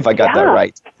 if I got that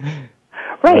right.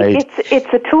 Right.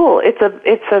 It's a tool. It's a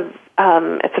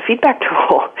feedback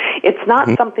tool. It's not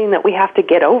something that we have to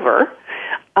get over.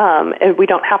 And we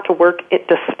don't have to work it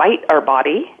despite our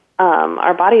body.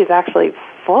 Our body is actually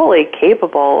fully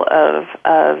capable of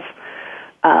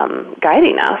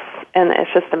guiding us, and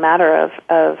it's just a matter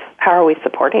of how are we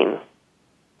supporting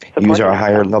use our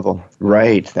higher level,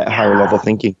 right? That higher level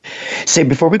thinking. Say,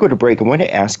 before we go to break, I want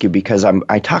to ask you, because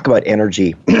I talk about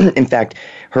energy. In fact,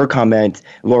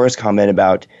 Laura's comment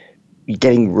about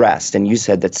getting rest, and you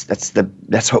said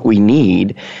that's what we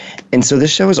need. And so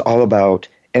this show is all about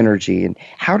energy. And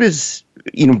how does,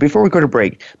 before we go to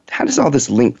break, how does all this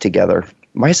link together?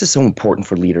 Why is this so important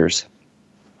for leaders?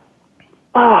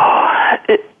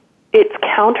 It's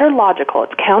counter-logical.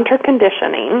 It's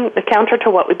counter-conditioning. It's counter to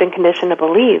what we've been conditioned to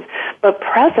believe. But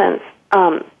presence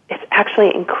is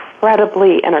actually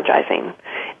incredibly energizing.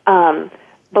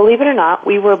 Believe it or not,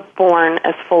 we were born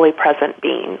as fully present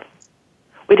beings.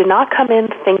 We did not come in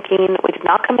thinking. We did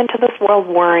not come into this world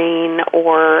worrying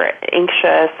or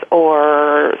anxious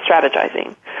or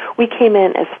strategizing. We came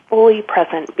in as fully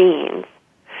present beings.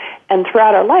 And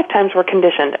throughout our lifetimes, we're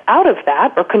conditioned out of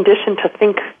that, or conditioned to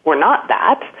think we're not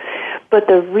that. But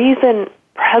the reason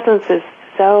presence is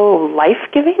so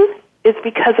life-giving is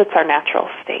because it's our natural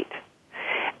state.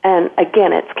 And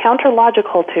again, it's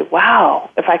counter-logical to, wow,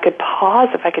 if I could pause,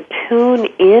 if I could tune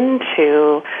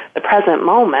into the present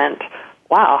moment,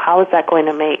 wow, how is that going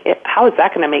to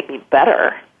make me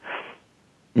better?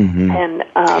 Mm-hmm. And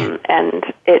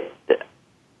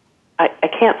I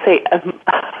can't say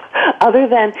other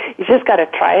than you just got to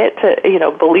try it to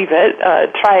believe it.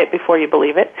 Try it before you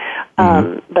believe it.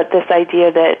 But this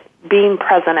idea that being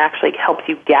present actually helps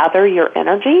you gather your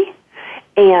energy,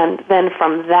 and then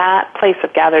from that place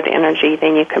of gathered energy,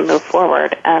 then you can move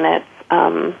forward. And it's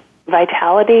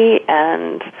vitality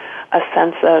and a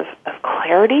sense of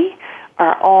clarity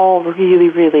are all really,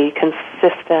 really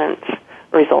consistent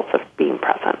results of being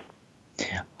present.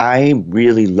 I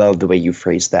really love the way you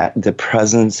phrase that. The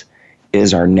presence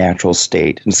is our natural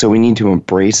state. And so we need to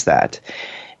embrace that.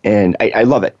 And I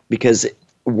love it because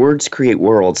words create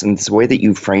worlds. And the way that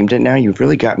you framed it now, you've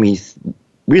really got me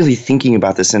really thinking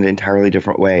about this in an entirely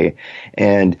different way.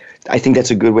 And I think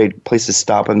that's a good place to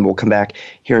stop, and we'll come back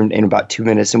here in about 2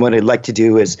 minutes. And what I'd like to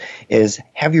do is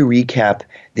have you recap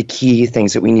the key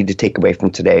things that we need to take away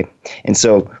from today. And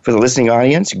so for the listening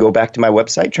audience, go back to my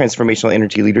website,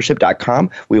 transformationalenergyleadership.com.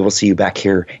 We will see you back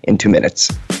here in 2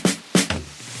 minutes.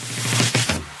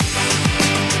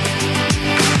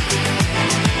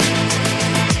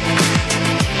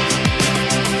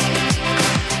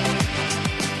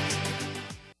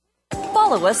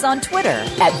 Follow us on Twitter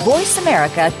at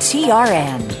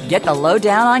VoiceAmericaTRN. Get the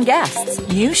lowdown on guests,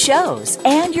 new shows,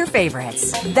 and your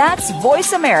favorites. That's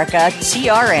Voice America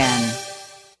TRN.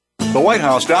 The White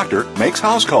House doctor makes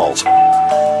house calls.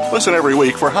 Listen every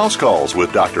week for House Calls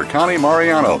with Dr. Connie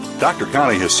Mariano. Dr.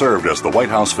 Connie has served as the White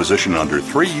House physician under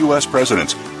 3 U.S.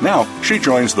 presidents. Now, she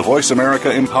joins the Voice America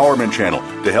Empowerment Channel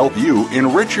to help you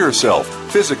enrich yourself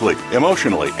physically,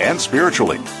 emotionally, and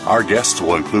spiritually. Our guests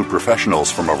will include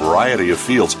professionals from a variety of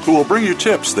fields who will bring you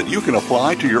tips that you can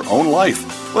apply to your own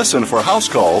life. Listen for House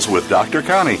Calls with Dr.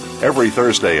 Connie every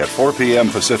Thursday at 4 p.m.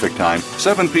 Pacific Time,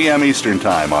 7 p.m. Eastern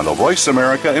Time on the Voice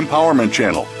America Empowerment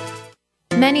Channel.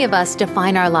 Many of us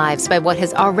define our lives by what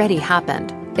has already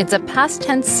happened. It's a past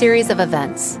tense series of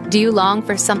events. Do you long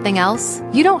for something else?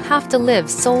 You don't have to live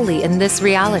solely in this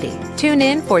reality. Tune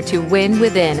in for To Win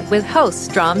Within with host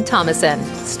Strom Thomason.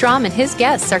 Strom and his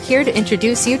guests are here to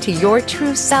introduce you to your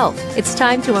true self. It's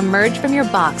time to emerge from your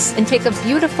box and take a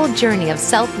beautiful journey of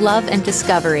self-love and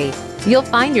discovery. You'll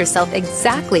find yourself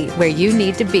exactly where you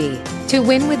need to be. To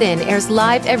Win Within airs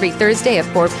live every Thursday at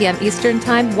 4 p.m. Eastern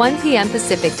Time, 1 p.m.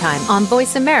 Pacific Time on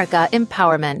Voice America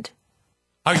Empowerment.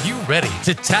 Are you ready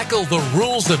to tackle the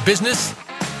rules of business?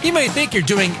 You may think you're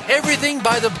doing everything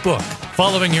by the book,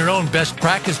 following your own best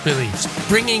practice beliefs,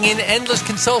 bringing in endless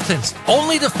consultants,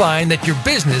 only to find that your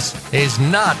business is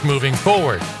not moving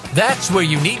forward. That's where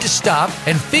you need to stop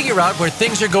and figure out where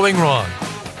things are going wrong.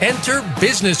 Enter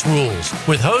Business Rules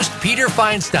with host Peter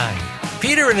Feinstein.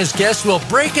 Peter and his guests will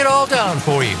break it all down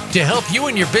for you to help you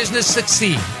and your business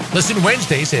succeed. Listen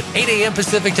Wednesdays at 8 a.m.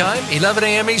 Pacific Time, 11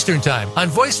 a.m. Eastern Time on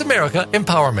Voice America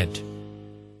Empowerment.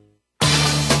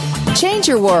 Change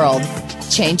your world.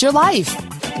 Change your life.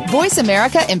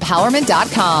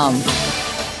 VoiceAmericaEmpowerment.com.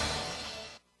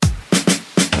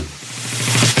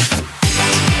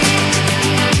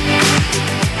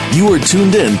 You are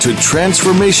tuned in to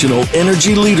Transformational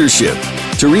Energy Leadership.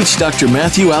 To reach Dr.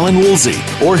 Matthew Allen Woolsey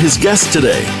or his guest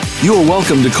today, you are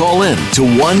welcome to call in to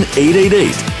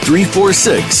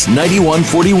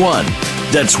 1-888-346-9141.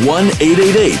 That's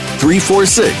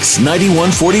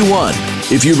 1-888-346-9141.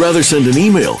 If you'd rather send an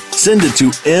email, send it to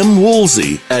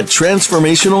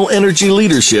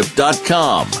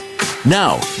mwoolsey@transformationalenergyleadership.com.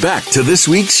 Now, back to this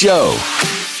week's show.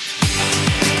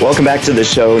 Welcome back to the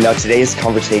show. Now, today's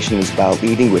conversation is about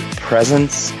leading with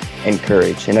presence and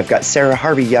courage. And I've got Sarah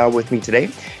Harvey-Yao with me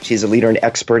today. She's a leader and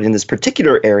expert in this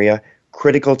particular area,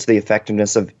 critical to the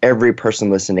effectiveness of every person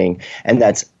listening. And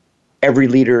that's every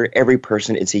leader, every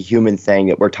person. It's a human thing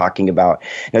that we're talking about.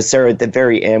 Now, Sarah, at the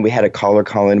very end, we had a caller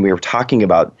call in. We were talking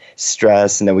about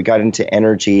stress, and then we got into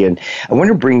energy. And I want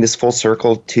to bring this full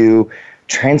circle to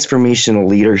transformational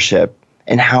leadership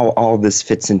and how all this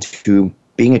fits into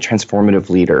being a transformative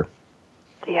leader.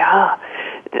 Yeah.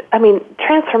 I mean,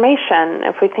 transformation,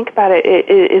 if we think about it,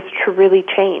 is to really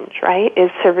change, right?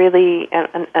 Is to really,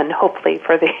 and hopefully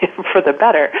for the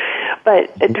better.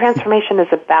 But transformation is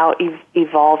about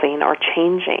evolving or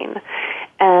changing.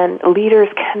 And leaders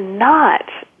cannot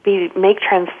make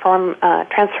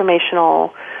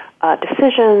transformational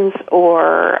decisions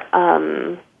or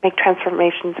make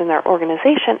transformations in their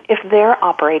organization if they're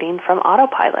operating from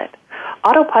autopilot.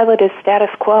 Autopilot is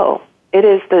status quo. It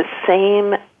is the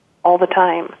same all the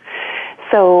time.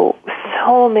 So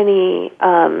many,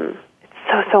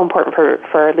 it's so important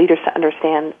for leaders to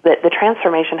understand that the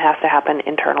transformation has to happen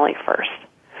internally first.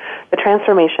 The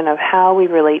transformation of how we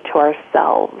relate to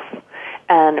ourselves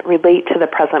and relate to the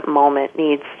present moment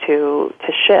needs to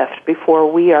shift before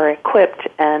we are equipped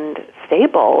and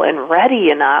stable and ready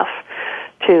enough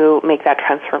to make that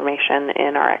transformation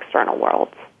in our external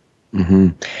worlds. Mm-hmm.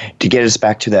 To get us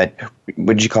back to that,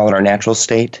 what did you call it, our natural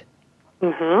state?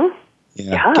 Mm-hmm.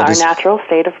 Yeah, our natural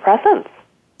state of presence.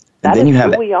 That is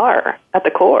who we are at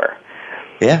the core.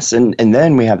 Yes, and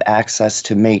then we have access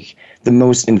to make the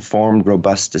most informed,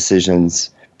 robust decisions,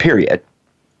 period.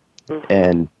 Mm-hmm.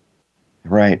 And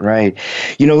right.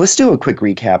 You know, let's do a quick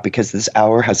recap because this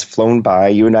hour has flown by.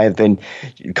 You and I have been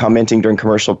commenting during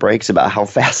commercial breaks about how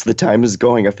fast the time is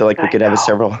going. I feel like we could have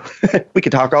we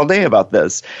could talk all day about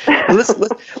this.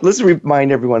 Let's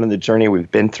remind everyone of the journey we've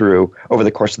been through over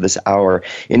the course of this hour.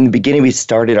 In the beginning, we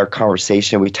started our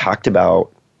conversation. We talked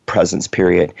about presence,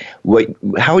 period.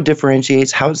 How it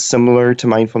differentiates, how it's similar to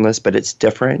mindfulness, but it's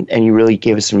different. And you really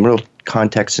gave us some real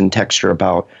context and texture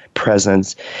about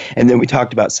presence. And then we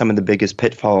talked about some of the biggest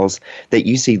pitfalls that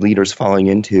you see leaders falling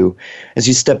into. As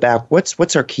you step back,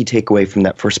 what's our key takeaway from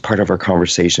that first part of our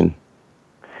conversation?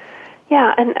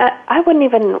 Yeah, and I wouldn't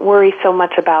even worry so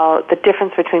much about the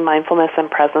difference between mindfulness and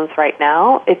presence right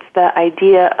now. It's the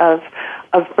idea of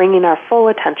bringing our full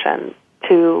attention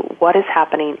to what is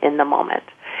happening in the moment.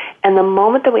 And the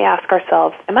moment that we ask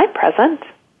ourselves, am I present?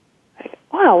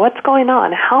 wow, what's going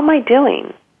on? How am I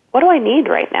doing? What do I need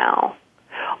right now?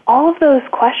 All of those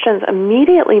questions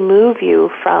immediately move you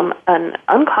from an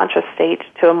unconscious state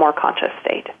to a more conscious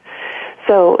state.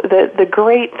 So the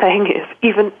great thing is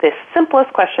even this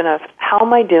simplest question of how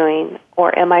am I doing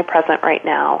or am I present right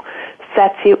now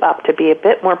sets you up to be a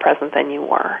bit more present than you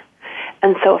were.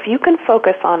 And so if you can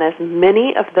focus on as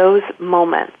many of those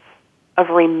moments of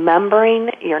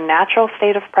remembering your natural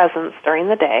state of presence during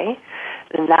the day,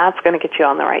 then that's going to get you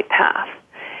on the right path.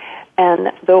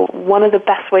 And one of the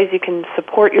best ways you can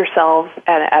support yourselves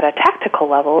at a tactical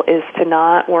level is to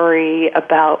not worry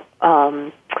about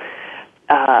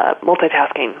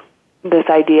multitasking. This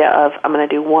idea of I'm going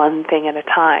to do one thing at a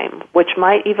time, which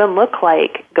might even look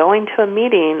like going to a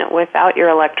meeting without your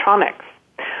electronics.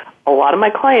 A lot of my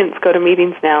clients go to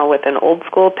meetings now with an old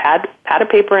school pad of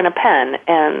paper and a pen,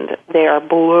 and they are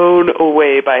blown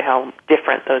away by how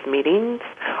different those meetings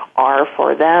are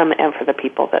for them and for the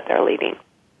people that they're leading.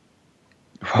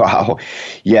 Wow.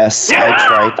 Yes, I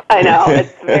tried. I know,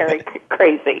 it's very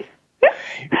crazy.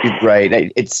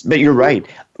 Right. But you're right.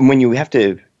 When you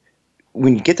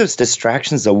get those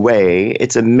distractions away,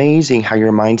 it's amazing how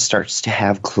your mind starts to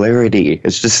have clarity.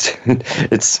 It's just,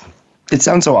 it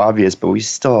sounds so obvious, but we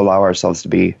still allow ourselves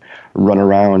to run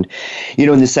around. You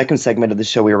know, in the second segment of the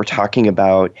show, we were talking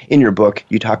about, in your book,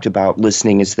 you talked about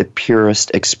listening is the purest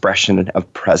expression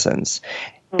of presence.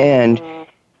 Mm-hmm.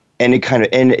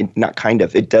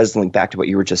 It does link back to what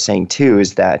you were just saying too,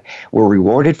 is that we're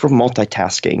rewarded for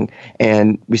multitasking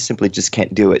and we simply just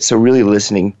can't do it. So really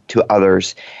listening to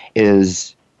others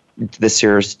is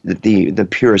the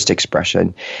purest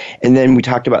expression. And then we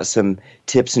talked about some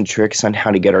tips and tricks on how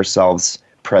to get ourselves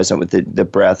present with the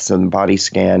breaths and the body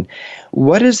scan.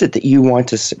 What is it that you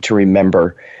want us to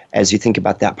remember as you think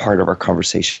about that part of our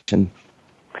conversation?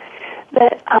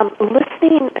 That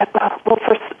listening,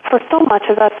 for so much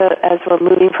of us as we're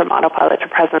moving from autopilot to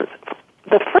presence,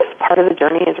 the first part of the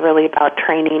journey is really about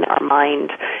training our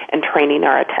mind and training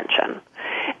our attention.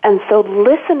 And so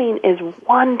listening is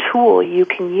one tool you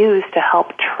can use to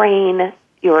help train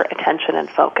your attention and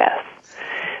focus.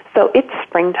 So it's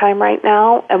springtime right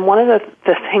now, and one of the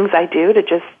things I do to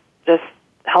just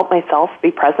help myself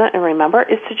be present and remember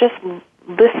is to just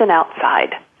listen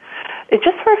outside. It's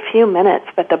just for a few minutes,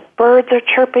 but the birds are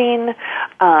chirping,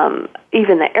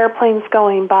 even the airplanes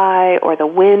going by, or the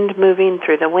wind moving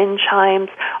through the wind chimes.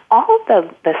 All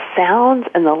of the sounds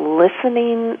and the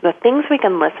listening, the things we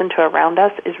can listen to around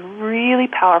us is really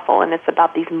powerful, and it's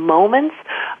about these moments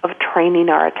of training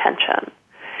our attention.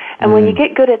 And when you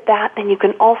get good at that, then you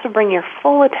can also bring your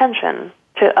full attention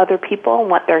to other people and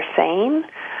what they're saying,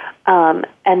 and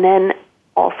then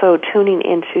also tuning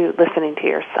into listening to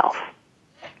yourself.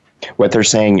 What they're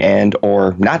saying and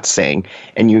or not saying,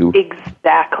 and you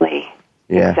exactly.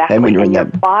 And when you're your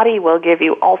body will give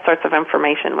you all sorts of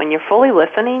information. When you're fully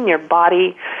listening, your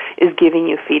body is giving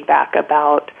you feedback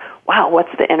about, wow, what's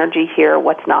the energy here?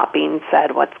 What's not being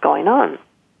said? What's going on?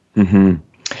 Mm-hmm.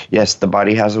 Yes, the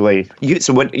body has a way.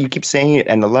 So what you keep saying it,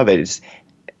 and I love it, is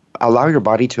allow your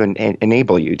body to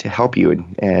enable you, to help you,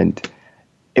 and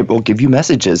it will give you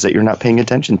messages that you're not paying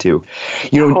attention to.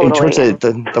 You know, in terms of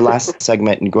the last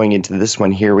segment and going into this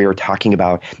one here, we were talking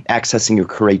about accessing your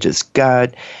courageous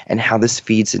gut and how this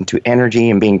feeds into energy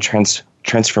and being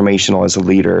transformational as a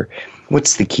leader.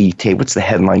 What's the key take? What's the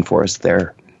headline for us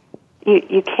there?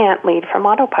 You can't lead from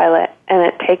autopilot, and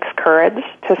it takes courage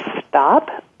to stop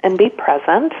and be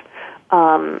present,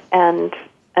 and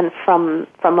from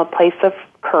a place of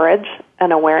courage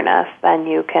and awareness, then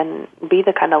you can be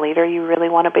the kind of leader you really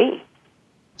want to be.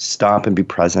 Stop and be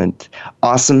present.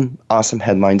 Awesome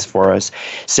headlines for us.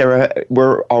 Sarah,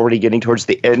 we're already getting towards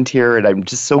the end here, and I'm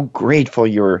just so grateful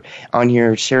you're on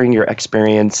here sharing your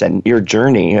experience and your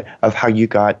journey of how you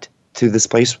got to this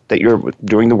place that you're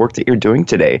doing the work that you're doing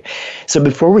today. So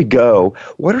before we go,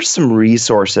 what are some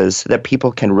resources that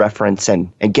people can reference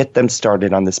and get them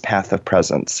started on this path of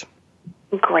presence?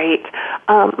 Great.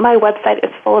 My website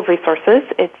is full of resources.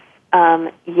 It's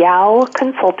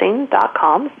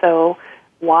yaoconsulting.com, so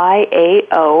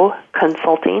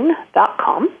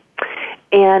yaoconsulting.com.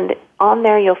 And on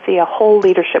there you'll see a whole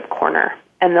leadership corner,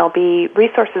 and there'll be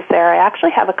resources there. I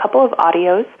actually have a couple of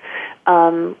audios.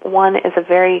 One is a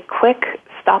very quick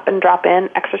stop and drop in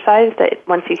exercise that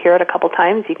once you hear it a couple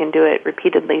times, you can do it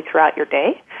repeatedly throughout your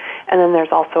day. And then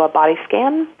there's also a body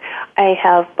scan. I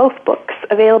have both books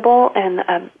available, and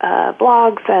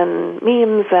blogs and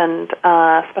memes and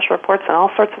special reports and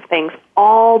all sorts of things,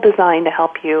 all designed to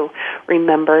help you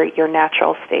remember your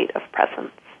natural state of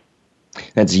presence.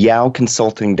 That's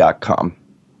yaoconsulting.com.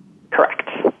 Correct.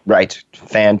 Right.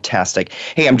 Fantastic.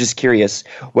 Hey, I'm just curious.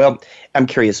 Well, I'm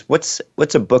curious. What's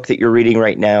a book that you're reading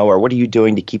right now, or what are you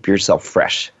doing to keep yourself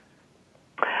fresh?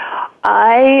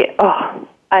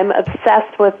 I'm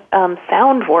obsessed with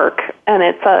sound work, and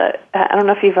I don't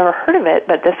know if you've ever heard of it,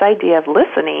 but this idea of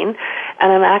listening,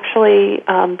 and I'm actually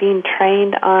being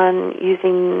trained on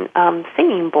using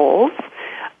singing bowls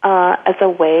as a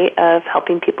way of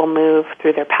helping people move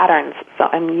through their patterns. So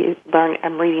I'm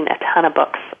reading a ton of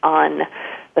books on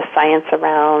the science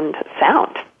around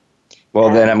sound. Well,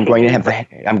 then I'm going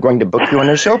to book you on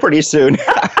a show pretty soon.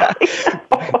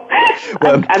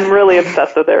 Well, I'm really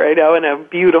obsessed with it right now in a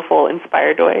beautiful,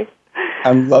 inspired way.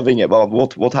 I'm loving it. Well,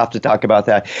 we'll have to talk about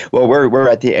that. Well, we're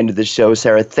at the end of the show,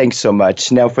 Sarah. Thanks so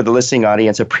much. Now, for the listening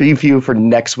audience, a preview for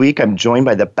next week. I'm joined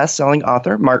by the best-selling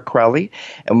author, Mark Crowley,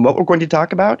 and what we're going to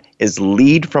talk about is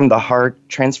Lead from the Heart,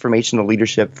 Transformational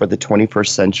Leadership for the 21st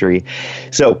Century.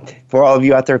 So, for all of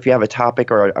you out there, if you have a topic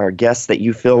or a guest that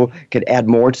you feel could add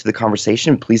more to the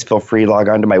conversation, please feel free to log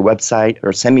on to my website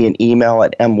or send me an email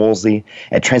at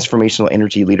mwoolsey@Transformational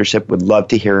Energy Leadership. Would love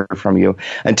to hear from you.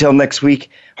 Until next week,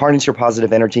 harness your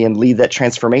positive energy and lead that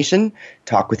transformation.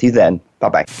 Talk with you then.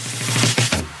 Bye-bye.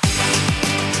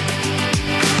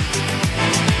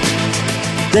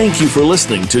 Thank you for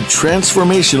listening to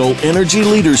Transformational Energy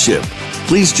Leadership.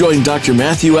 Please join Dr.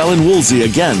 Matthew Allen Woolsey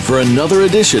again for another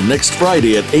edition next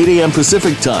Friday at 8 a.m.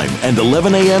 Pacific Time and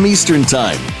 11 a.m. Eastern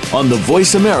Time on the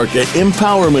Voice America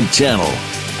Empowerment Channel.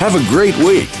 Have a great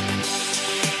week.